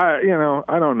 So I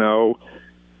don't know.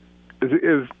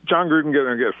 Is John Gruden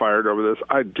going to get fired over this?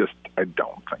 I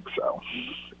don't think so.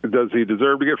 Does he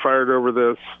deserve to get fired over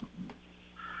this?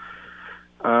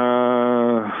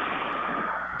 I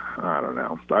don't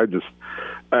know. I just,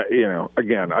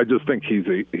 again, I just think he's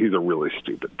a really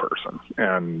stupid person,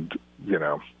 and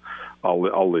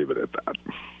I'll leave it at that.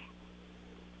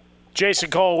 Jason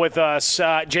Cole with us,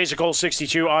 Jason Cole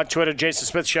 62 on Twitter, Jason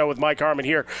Smith Show with Mike Harmon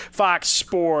here, Fox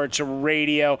Sports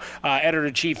Radio,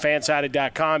 editor-in-chief,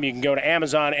 fansided.com. You can go to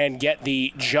Amazon and get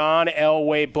the John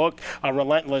Elway book, A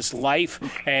Relentless Life,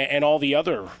 and all the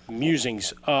other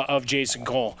musings of Jason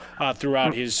Cole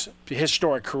throughout his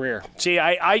historic career. See,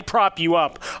 I prop you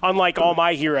up, unlike all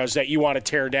my heroes that you want to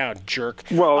tear down, jerk.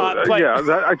 Well, I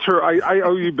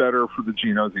owe you better for the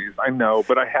Geno Z's. I know,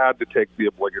 but I had to take the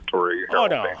obligatory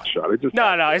Harold Baines shot.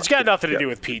 No, it's got nothing to do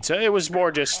with pizza. It was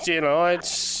more just, I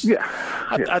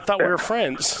thought we were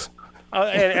friends.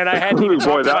 And I hadn't even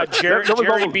talked about Jerry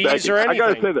B's or anything. I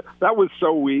got to say that was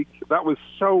so weak.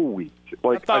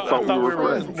 Like, I thought we were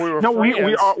friends.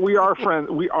 We are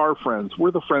friends. We are friends. We're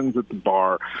the friends at the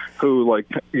bar who,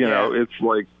 it's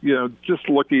like, just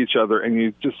look at each other and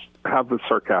you just have the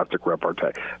sarcastic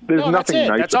repartee. There's nothing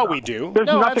nice. That's all we do. There's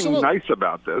nothing nice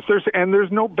about this.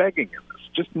 There's no begging in this.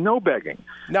 Just no begging.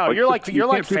 No, you're like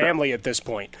family at this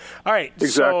point. All right,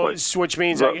 exactly. So, which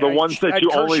means the ones that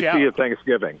you only see at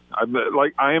Thanksgiving. I'm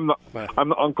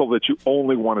the uncle that you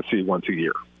only want to see once a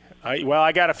year.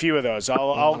 I got a few of those.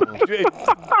 I'll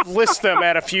list them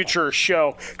at a future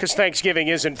show because Thanksgiving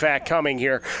is, in fact, coming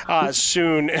here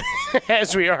soon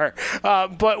as we are.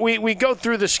 But we go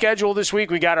through the schedule this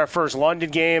week. We got our first London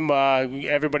game.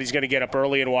 Everybody's going to get up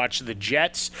early and watch the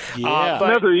Jets. Yeah.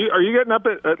 Are you getting up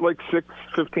at like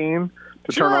 6:15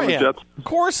 to turn on the Jets? Of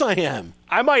course I am.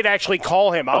 I might actually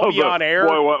call him. I'll be on air.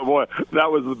 Boy,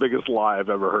 that was the biggest lie I've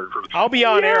ever heard from you. I'll be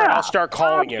on air and I'll start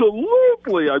calling him.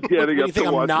 Absolutely, I'm getting up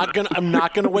to watch. I'm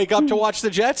not going to wake up to watch the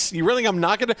Jets? You really think I'm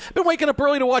not going to? I've been waking up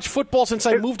early to watch football since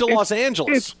I moved to Los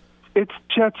Angeles. It's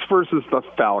Jets versus the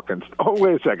Falcons. Oh,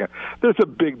 wait a second. There's a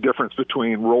big difference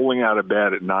between rolling out of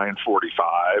bed at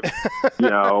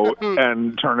 9:45,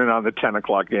 and turning on the 10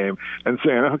 o'clock game and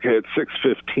saying, okay, it's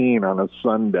 6:15 on a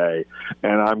Sunday,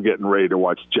 and I'm getting ready to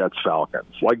watch Jets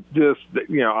Falcons. Like this,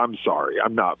 I'm sorry.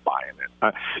 I'm not buying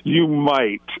it. You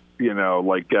might,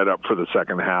 get up for the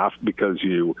second half because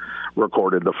you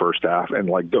recorded the first half and,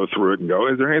 go through it and go,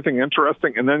 is there anything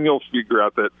interesting? And then you'll figure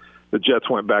out that the Jets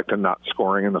went back to not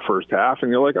scoring in the first half,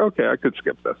 and you're like, okay, I could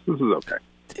skip this. This is okay.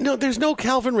 No, there's no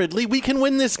Calvin Ridley. We can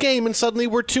win this game, and suddenly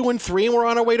we're 2-3, and we're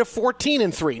on our way to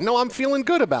 14-3. No, I'm feeling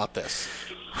good about this.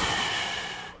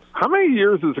 How many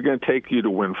years is it going to take you to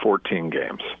win 14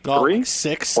 games? 3? Like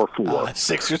 6 or 4?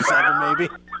 6 or 7, maybe.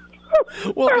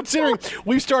 Well, considering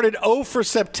we've started 0 for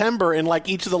September in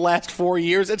each of the last 4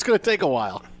 years, it's going to take a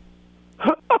while.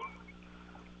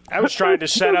 I was trying to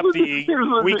set up the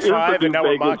week 5, and now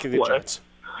we're mocking the Jets.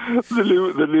 The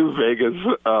new Vegas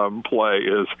play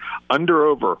is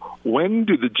under/over. When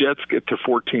do the Jets get to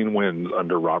 14 wins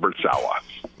under Robert Saleh?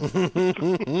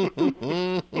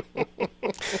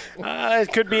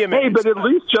 It could be amazing. Hey, but at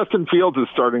least Justin Fields is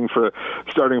starting for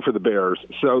the Bears,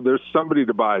 so there's somebody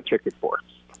to buy a ticket for.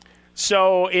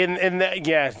 So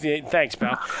thanks,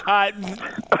 pal.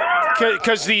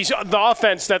 Because the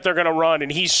offense that they're going to run,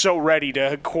 and he's so ready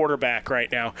to quarterback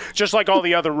right now, just like all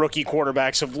the other rookie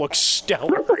quarterbacks have looked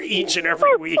stellar each and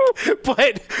every week.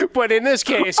 But in this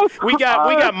case, we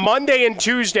got Monday and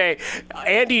Tuesday.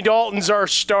 Andy Dalton's our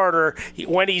starter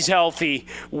when he's healthy.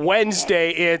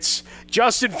 Wednesday, it's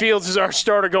Justin Fields is our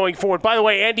starter going forward. By the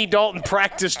way, Andy Dalton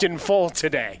practiced in full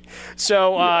today.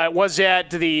 So was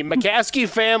that the McCaskey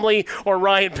family or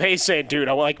Ryan Pace saying, dude,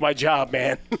 I like my job,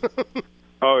 man?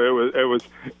 Oh,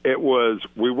 it was.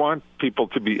 We want people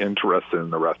to be interested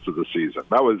in the rest of the season.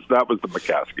 That was the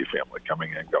McCaskey family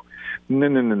coming in and go, no.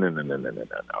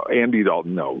 Andy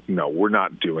Dalton, no, we're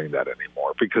not doing that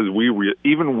anymore because we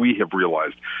have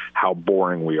realized how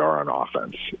boring we are on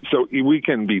offense. So we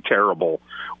can be terrible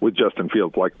with Justin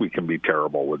Fields like we can be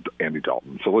terrible with Andy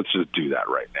Dalton. So let's just do that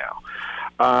right now.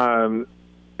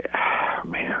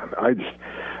 Man,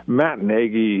 Matt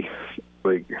Nagy,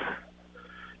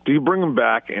 Do you bring him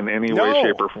back in any way,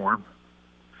 shape, or form?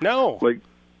 No. There's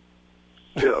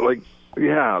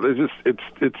just it's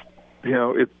it's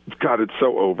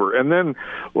so over. And then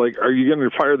are you going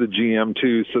to fire the GM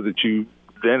too, so that you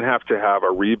then have to have a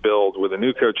rebuild with a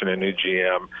new coach and a new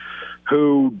GM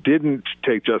who didn't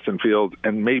take Justin Fields,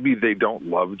 and maybe they don't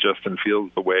love Justin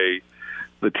Fields the way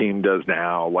the team does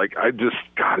now.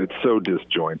 It's so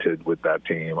disjointed with that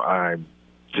team. I'm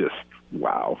just,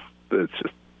 wow.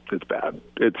 It's bad.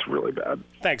 It's really bad.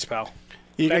 Thanks, pal.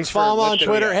 You can follow him on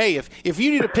Twitter. Hey, if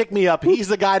you need to pick me up, he's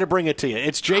the guy to bring it to you.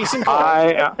 It's Jason Cole.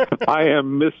 I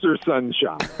am Mr.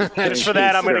 Sunshine. Just for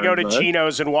that, I'm going to go to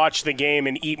Gino's and watch the game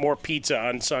and eat more pizza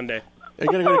on Sunday. Are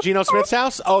you going to go to Geno Smith's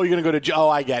house? Oh, you're going to go to –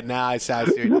 I get it. Now I see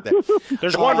that.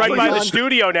 There's one right by the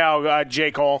studio now,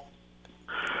 J. Cole.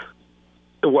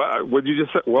 What did you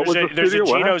just say? What was the studio? There's a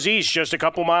Gino's East just a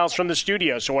couple miles from the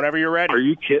studio, so whenever you're ready. Are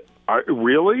you kidding?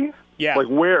 Really? Yeah.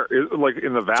 Where?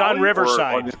 In the valley? It's on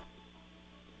Riverside.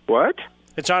 What?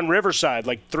 It's on Riverside,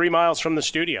 3 miles from the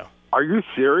studio. Are you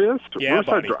serious? Yeah,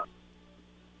 Riverside buddy. Drive.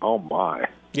 Oh, my.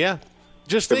 Yeah.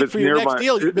 Just think for your next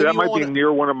deal. That might be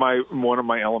near one of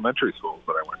my elementary schools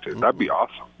that I went to. That'd be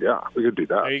awesome. Yeah, we could do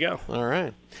that. There you go. All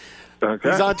right.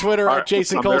 Okay. He's on Twitter at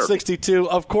JasonCole62.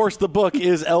 Of course, the book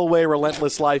is Elway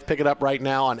Relentless Life. Pick it up right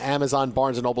now on Amazon,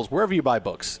 Barnes & Nobles, wherever you buy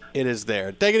books. It is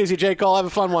there. Take it easy, J. Cole. Have a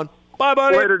fun one. Bye,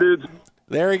 buddy. Later, dudes.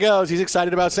 There he goes. He's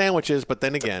excited about sandwiches, but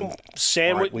then again,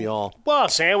 Well,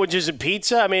 sandwiches and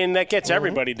pizza, that gets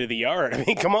everybody to the yard.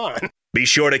 Come on. Be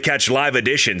sure to catch live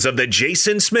editions of The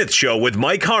Jason Smith Show with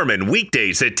Mike Harmon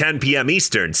weekdays at 10 p.m.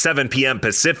 Eastern, 7 p.m.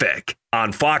 Pacific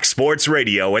on Fox Sports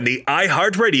Radio and the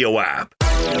iHeartRadio app.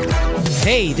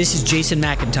 Hey, this is Jason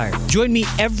McIntyre. Join me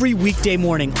every weekday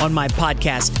morning on my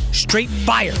podcast, Straight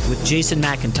Fire with Jason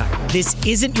McIntyre. This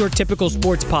isn't your typical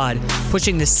sports pod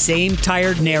pushing the same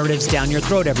tired narratives down your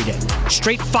throat every day.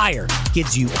 Straight Fire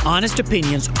gives you honest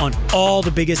opinions on all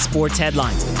the biggest sports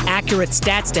headlines, accurate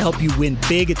stats to help you win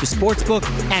big at the sportsbook,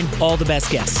 and all the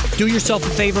best guests. Do yourself a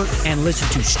favor and listen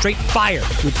to Straight Fire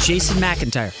with Jason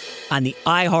McIntyre on the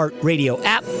iHeartRadio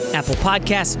app, Apple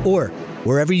Podcasts, or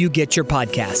wherever you get your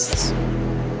podcasts.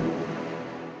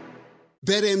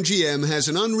 BetMGM has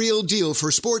an unreal deal for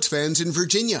sports fans in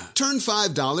Virginia. Turn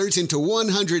 $5 into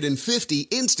 $150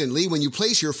 instantly when you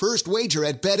place your first wager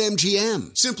at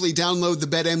BetMGM. Simply download the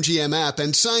BetMGM app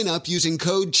and sign up using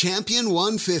code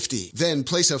CHAMPION150. Then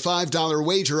place a $5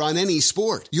 wager on any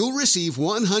sport. You'll receive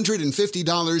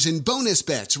 $150 in bonus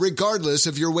bets regardless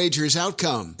of your wager's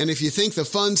outcome. And if you think the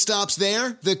fun stops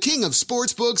there, the king of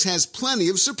sportsbooks has plenty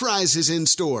of surprises in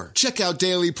store. Check out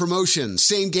daily promotions,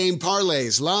 same-game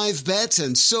parlays, live bets,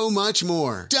 and so much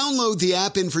more. Download the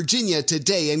app in Virginia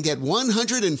today and get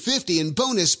 $150 in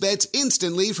bonus bets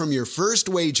instantly from your first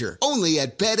wager. Only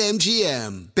at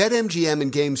BetMGM. BetMGM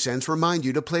and GameSense remind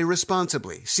you to play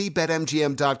responsibly. See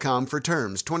BetMGM.com for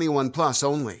terms. 21 plus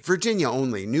only. Virginia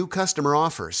only. New customer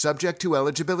offer subject to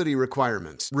eligibility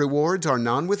requirements. Rewards are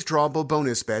non-withdrawable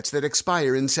bonus bets that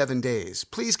expire in 7 days.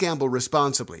 Please gamble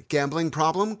responsibly. Gambling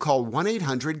problem? Call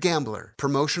 1-800-GAMBLER.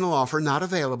 Promotional offer not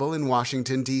available in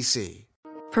Washington, D.C.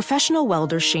 Professional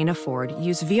welder Shayna Ford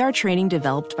used VR training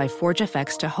developed by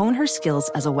ForgeFX to hone her skills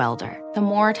as a welder. The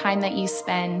more time that you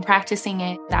spend practicing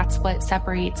it, that's what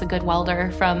separates a good welder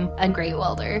from a great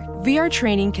welder. VR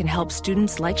training can help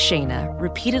students like Shayna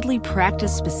repeatedly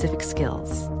practice specific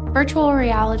skills. Virtual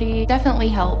reality definitely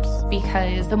helps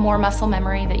because the more muscle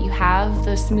memory that you have,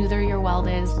 the smoother your weld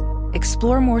is.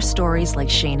 Explore more stories like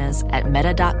Shayna's at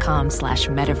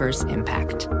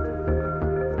meta.com/metaverseimpact.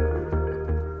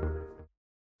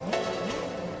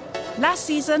 Last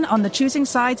season on the Choosing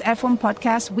Sides F1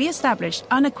 podcast, we established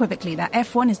unequivocally that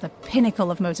F1 is the pinnacle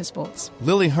of motorsports.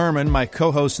 Lily Herman, my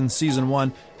co-host in Season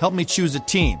 1, helped me choose a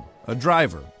team, a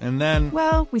driver, and then...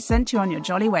 Well, we sent you on your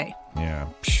jolly way. Yeah.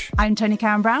 I'm Tony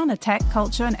Karen Brown, a tech,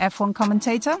 culture, and F1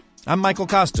 commentator. I'm Michael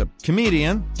Costa,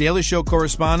 comedian, Daily Show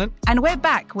correspondent. And we're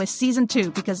back with Season 2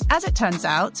 because, as it turns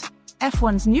out,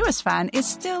 F1's newest fan is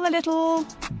still a little...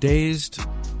 dazed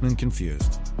and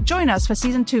confused. Join us for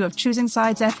Season 2 of Choosing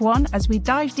Sides F1 as we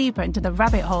dive deeper into the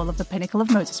rabbit hole of the pinnacle of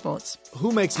motorsports.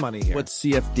 Who makes money here? What's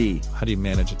CFD? How do you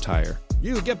manage a tire?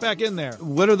 You, get back in there.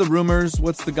 What are the rumors?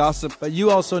 What's the gossip? But you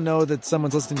also know that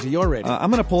someone's listening to your radio. I'm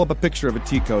going to pull up a picture of a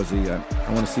tea cozy. I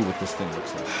want to see what this thing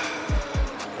looks like.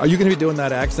 Are you going to be doing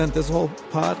that accent this whole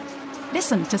pod?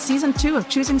 Listen to Season 2 of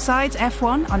Choosing Sides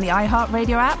F1 on the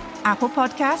iHeartRadio app, Apple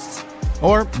Podcasts,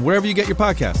 or wherever you get your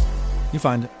podcast. You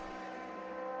find it.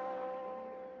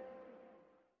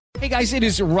 Hey guys, it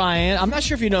is Ryan. I'm not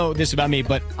sure if you know this about me,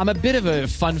 but I'm a bit of a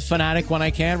fun fanatic when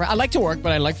I can. I like to work,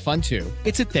 but I like fun too.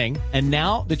 It's a thing. And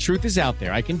now the truth is out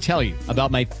there. I can tell you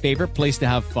about my favorite place to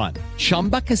have fun.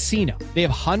 Chumba Casino. They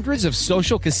have hundreds of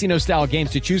social casino style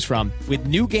games to choose from with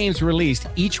new games released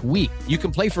each week. You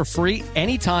can play for free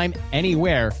anytime,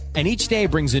 anywhere. And each day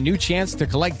brings a new chance to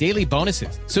collect daily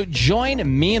bonuses. So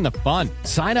join me in the fun.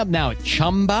 Sign up now at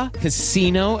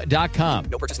ChumbaCasino.com.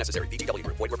 No purchase necessary. VGW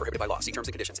Group. Void where prohibited by law. See terms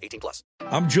and conditions. 18+.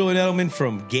 I'm Julian Edelman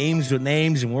from Games with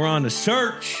Names, and we're on the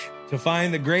search to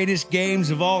find the greatest games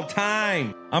of all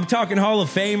time. I'm talking Hall of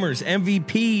Famers,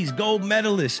 MVPs, gold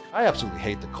medalists. I absolutely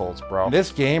hate the Colts, bro.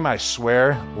 This game, I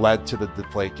swear, led to the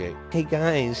Deflategate. Hey,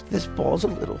 guys, this ball's a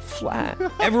little flat.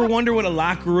 Ever wonder what a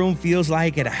locker room feels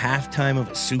like at a halftime of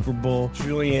a Super Bowl?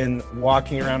 Julian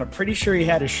walking around, I'm pretty sure he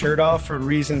had his shirt off for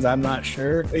reasons I'm not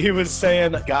sure. He was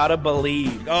saying, gotta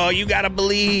believe. Oh, you gotta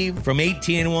believe. From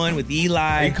 18-1 with Eli.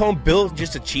 Are you calling Bill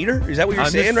just a cheater? Is that what you're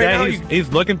saying right now? He's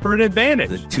looking for an advantage.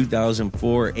 The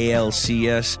 2004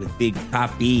 ALCS with Big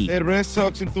Papi. The Red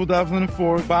Sox in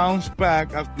 2004 bounced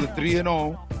back after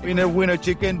 3-0. Winner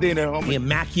chicken dinner, homie. The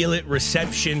immaculate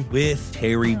reception with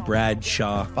Terry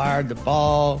Bradshaw. Fired the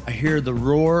ball. I hear the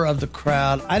roar of the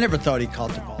crowd. I never thought he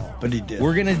caught the ball, but he did.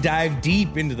 We're going to dive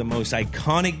deep into the most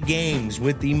iconic games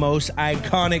with the most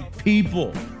iconic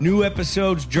people. New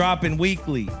episodes dropping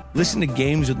weekly. Listen to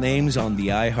Games with Names on the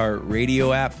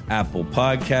iHeartRadio app, Apple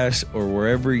Podcasts, or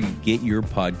wherever you get your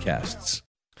podcasts.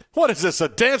 What is this, a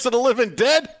Dance of the Living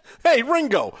Dead? Hey,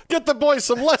 Ringo, get the boys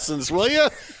some lessons, will you?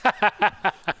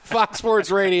 Fox Sports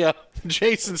Radio,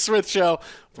 Jason Smith Show,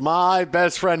 my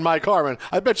best friend Mike Harmon.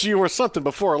 I bet you were something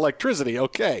before electricity.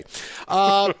 Okay.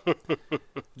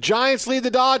 Giants lead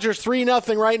the Dodgers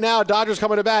 3-0 right now. Dodgers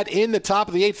coming to bat in the top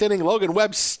of the 8th inning. Logan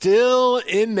Webb still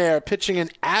in there, pitching an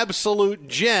absolute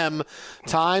gem.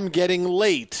 Time getting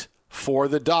late for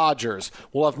the Dodgers.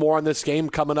 We'll have more on this game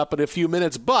coming up in a few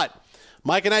minutes, but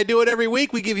Mike and I do it every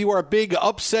week. We give you our big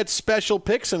upset special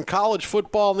picks in college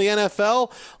football and the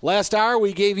NFL. Last hour,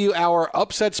 we gave you our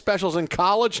upset specials in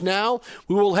college. Now,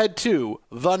 we will head to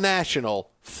the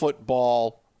National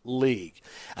Football League.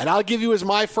 And I'll give you as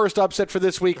my first upset for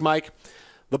this week, Mike,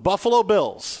 the Buffalo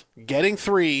Bills getting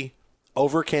 3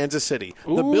 over Kansas City.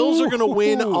 The Bills are going to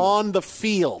win on the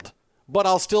field, but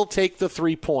I'll still take the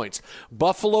 3 points.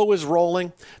 Buffalo is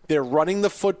rolling. They're running the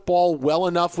football well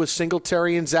enough with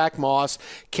Singletary and Zach Moss.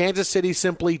 Kansas City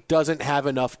simply doesn't have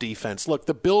enough defense. Look,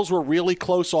 the Bills were really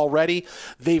close already.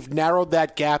 They've narrowed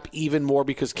that gap even more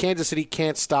because Kansas City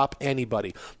can't stop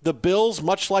anybody. The Bills,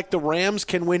 much like the Rams,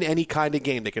 can win any kind of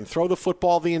game. They can throw the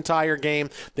football the entire game.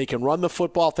 They can run the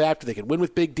football after. They can win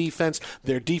with big defense.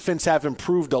 Their defense have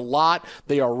improved a lot.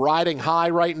 They are riding high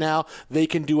right now. They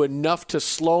can do enough to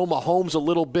slow Mahomes a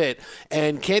little bit,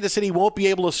 and Kansas City won't be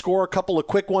able to score a couple of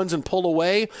quick ones and pull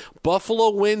away. Buffalo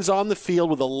wins on the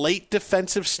field with a late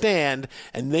defensive stand,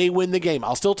 and they win the game.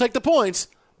 I'll still take the points,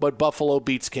 but Buffalo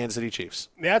beats Kansas City Chiefs.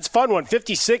 That's a fun one.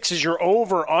 56 is your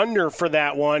over-under for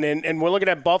that one, and we're looking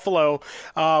at Buffalo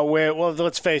where, well,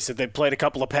 let's face it, they played a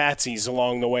couple of patsies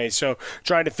along the way, so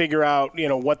trying to figure out,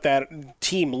 what that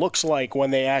team looks like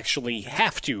when they actually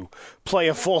have to play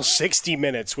a full 60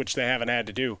 minutes, which they haven't had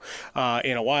to do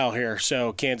in a while here,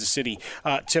 so Kansas City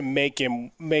to make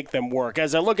them work.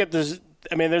 As I look at this,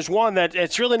 there's one that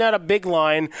it's really not a big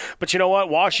line, but you know what?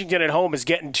 Washington at home is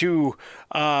getting 2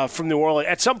 from New Orleans.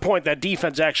 At some point, that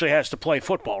defense actually has to play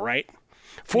football, right?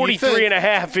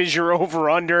 43.5 is your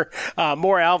over-under.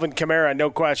 More Alvin Kamara,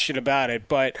 no question about it.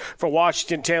 But for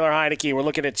Washington, Taylor Heineke, we're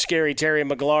looking at scary Terry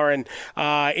McLaurin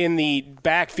in the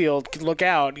backfield. Look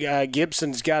out.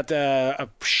 Gibson's got a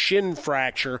shin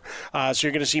fracture. So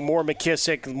you're going to see more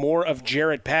McKissick, more of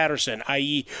Jarrett Patterson,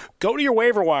 i.e. go to your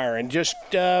waiver wire and just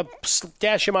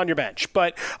stash him on your bench.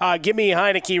 But give me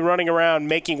Heineke running around,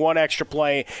 making one extra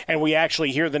play, and we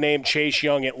actually hear the name Chase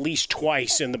Young at least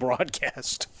twice in the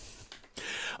broadcast.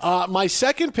 My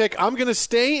second pick, I'm going to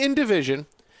stay in division,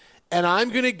 and I'm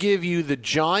going to give you the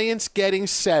Giants getting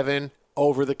 7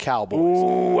 over the Cowboys.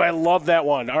 Ooh, I love that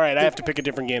one. All right, I have to pick a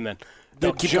different game then.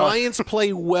 The Giants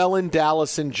play well in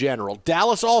Dallas in general.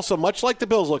 Dallas also, much like the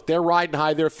Bills, look, they're riding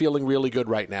high. They're feeling really good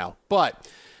right now. But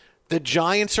the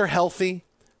Giants are healthy.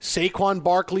 Saquon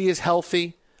Barkley is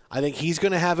healthy. I think he's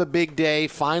going to have a big day.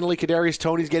 Finally, Kadarius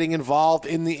Toney's getting involved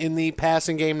in the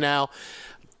passing game now.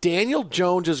 Daniel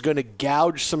Jones is going to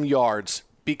gouge some yards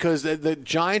because the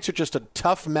Giants are just a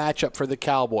tough matchup for the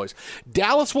Cowboys.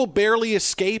 Dallas will barely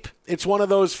escape. It's one of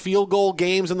those field goal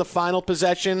games in the final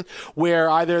possession where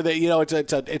either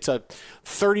it's a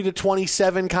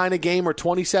 30-27 kind of game or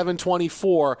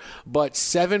 27-24, but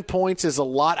 7 points is a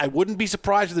lot. I wouldn't be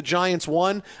surprised if the Giants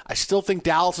won. I still think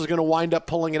Dallas is going to wind up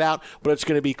pulling it out, but it's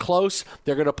going to be close.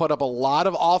 They're going to put up a lot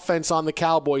of offense on the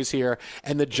Cowboys here,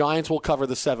 and the Giants will cover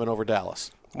the 7 over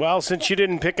Dallas. Well, since you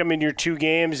didn't pick them in your 2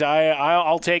 games,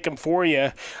 I'll take them for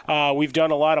you. We've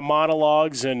done a lot of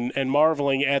monologues and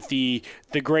marveling at the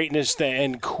greatness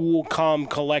and cool, calm,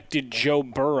 collected Joe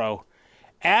Burrow.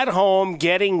 At home,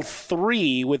 getting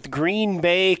 3 with Green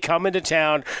Bay coming to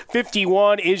town.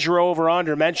 51 is your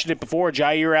over-under. Mentioned it before.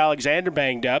 Jair Alexander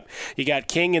banged up. You got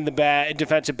King in the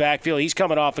defensive backfield. He's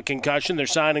coming off a concussion. They're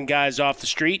signing guys off the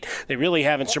street. They really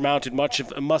haven't surmounted much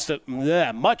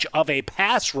of a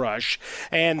pass rush,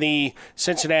 and the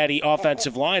Cincinnati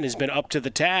offensive line has been up to the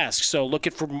task. So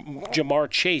looking for Jamar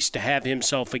Chase to have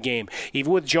himself a game.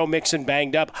 Even with Joe Mixon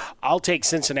banged up, I'll take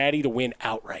Cincinnati to win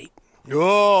outright.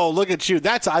 Oh, look at you.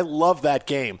 I love that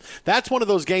game. That's one of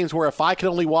those games where if I can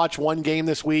only watch one game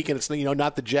this week and it's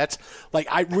not the Jets,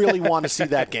 I really want to see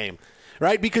that game.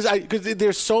 Right? Because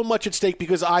there's so much at stake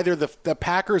because either the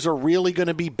Packers are really going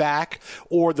to be back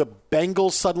or the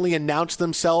Bengals suddenly announce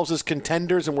themselves as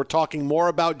contenders, and we're talking more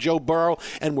about Joe Burrow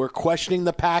and we're questioning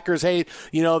the Packers. Hey,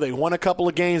 they won a couple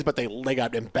of games, but they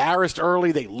got embarrassed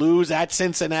early. They lose at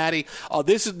Cincinnati.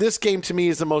 This game to me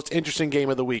is the most interesting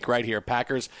game of the week right here.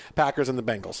 Packers and the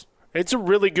Bengals. It's a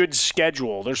really good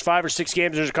schedule. There's 5 or 6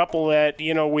 games. There's a couple that,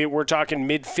 we're talking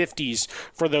mid-50s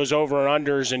for those over and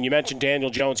unders. And you mentioned Daniel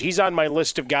Jones. He's on my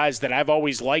list of guys that I've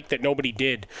always liked that nobody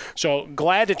did. So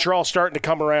glad that you're all starting to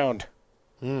come around.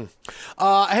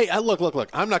 Hey, look.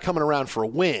 I'm not coming around for a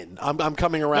win. I'm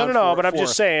coming around but I'm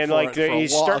just saying,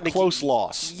 he's starting a close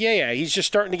loss. Yeah, he's just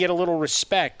starting to get a little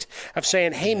respect of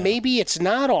saying, hey, maybe it's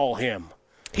not all him.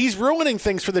 He's ruining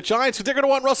things for the Giants because they're going to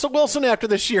want Russell Wilson after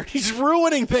this year. He's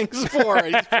ruining things for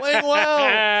it. He's playing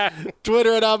well.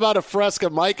 Twitter at I'm out of Fresca.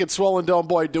 Mike and Swollen Dome.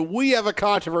 Boy, do we have a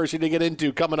controversy to get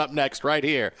into coming up next right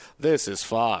here. This is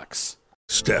Fox.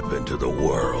 Step into the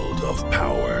world of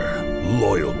power,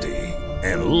 loyalty,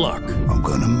 and luck. I'm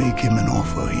going to make him an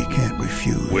offer he can't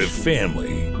refuse. With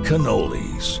family,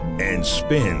 cannolis, and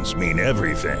spins mean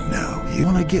everything. Now, you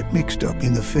want to get mixed up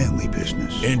in the family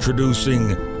business. Introducing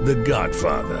The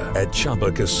Godfather at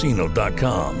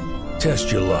ChumbaCasino.com.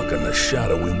 Test your luck in the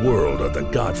shadowy world of The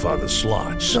Godfather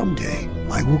slot. Someday,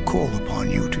 I will call upon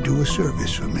you to do a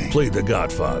service for me. Play The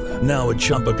Godfather now at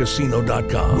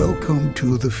ChumbaCasino.com. Welcome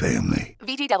to the family.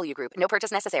 VGW Group. No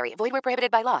purchase necessary. Void where prohibited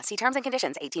by law. See terms and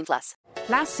conditions. 18+.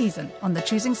 Last season on the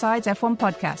Choosing Sides F1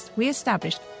 podcast, we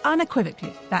established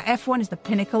unequivocally that F1 is the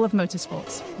pinnacle of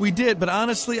motorsports. We did, but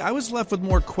honestly, I was left with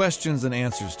more questions than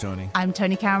answers, Tony. I'm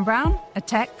Tony Karen Brown, a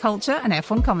tech, culture, and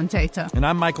F1 commentator. And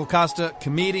I'm Michael Costa,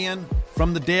 comedian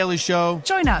from The Daily Show.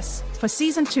 Join us for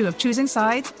Season 2 of Choosing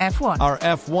Sides F1. Our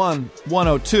F1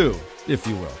 102, if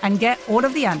you will. And get all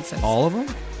of the answers. All of them?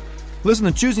 Listen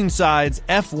to Choosing Sides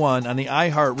F1 on the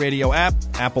iHeartRadio app,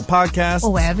 Apple Podcasts,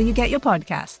 or wherever you get your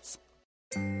podcasts.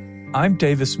 I'm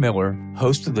Davis Miller,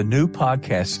 host of the new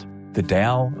podcast, The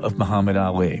Tao of Muhammad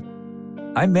Ali.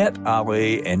 I met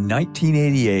Ali in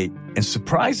 1988, and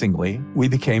surprisingly, we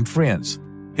became friends.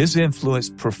 His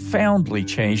influence profoundly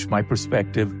changed my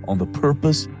perspective on the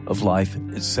purpose of life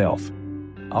itself.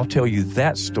 I'll tell you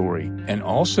that story, and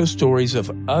also stories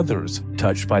of others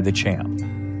touched by the champ.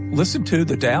 Listen to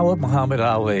The Tao of Muhammad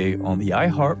Ali on the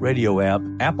iHeartRadio app,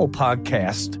 Apple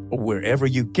Podcast, or wherever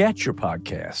you get your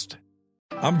podcast.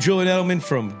 I'm Julian Edelman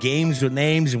from Games with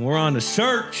Names, and we're on a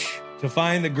search to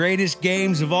find the greatest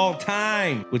games of all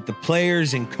time with the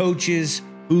players and coaches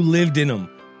who lived in them.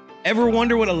 Ever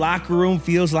wonder what a locker room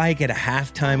feels like at a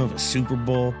halftime of a Super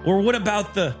Bowl? Or what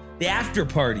about the after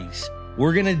parties?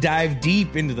 We're going to dive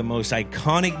deep into the most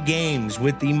iconic games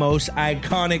with the most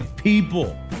iconic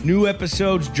people. New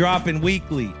episodes dropping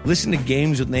weekly. Listen to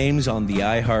Games with Names on the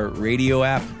iHeartRadio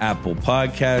app, Apple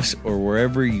Podcasts, or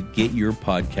wherever you get your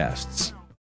podcasts.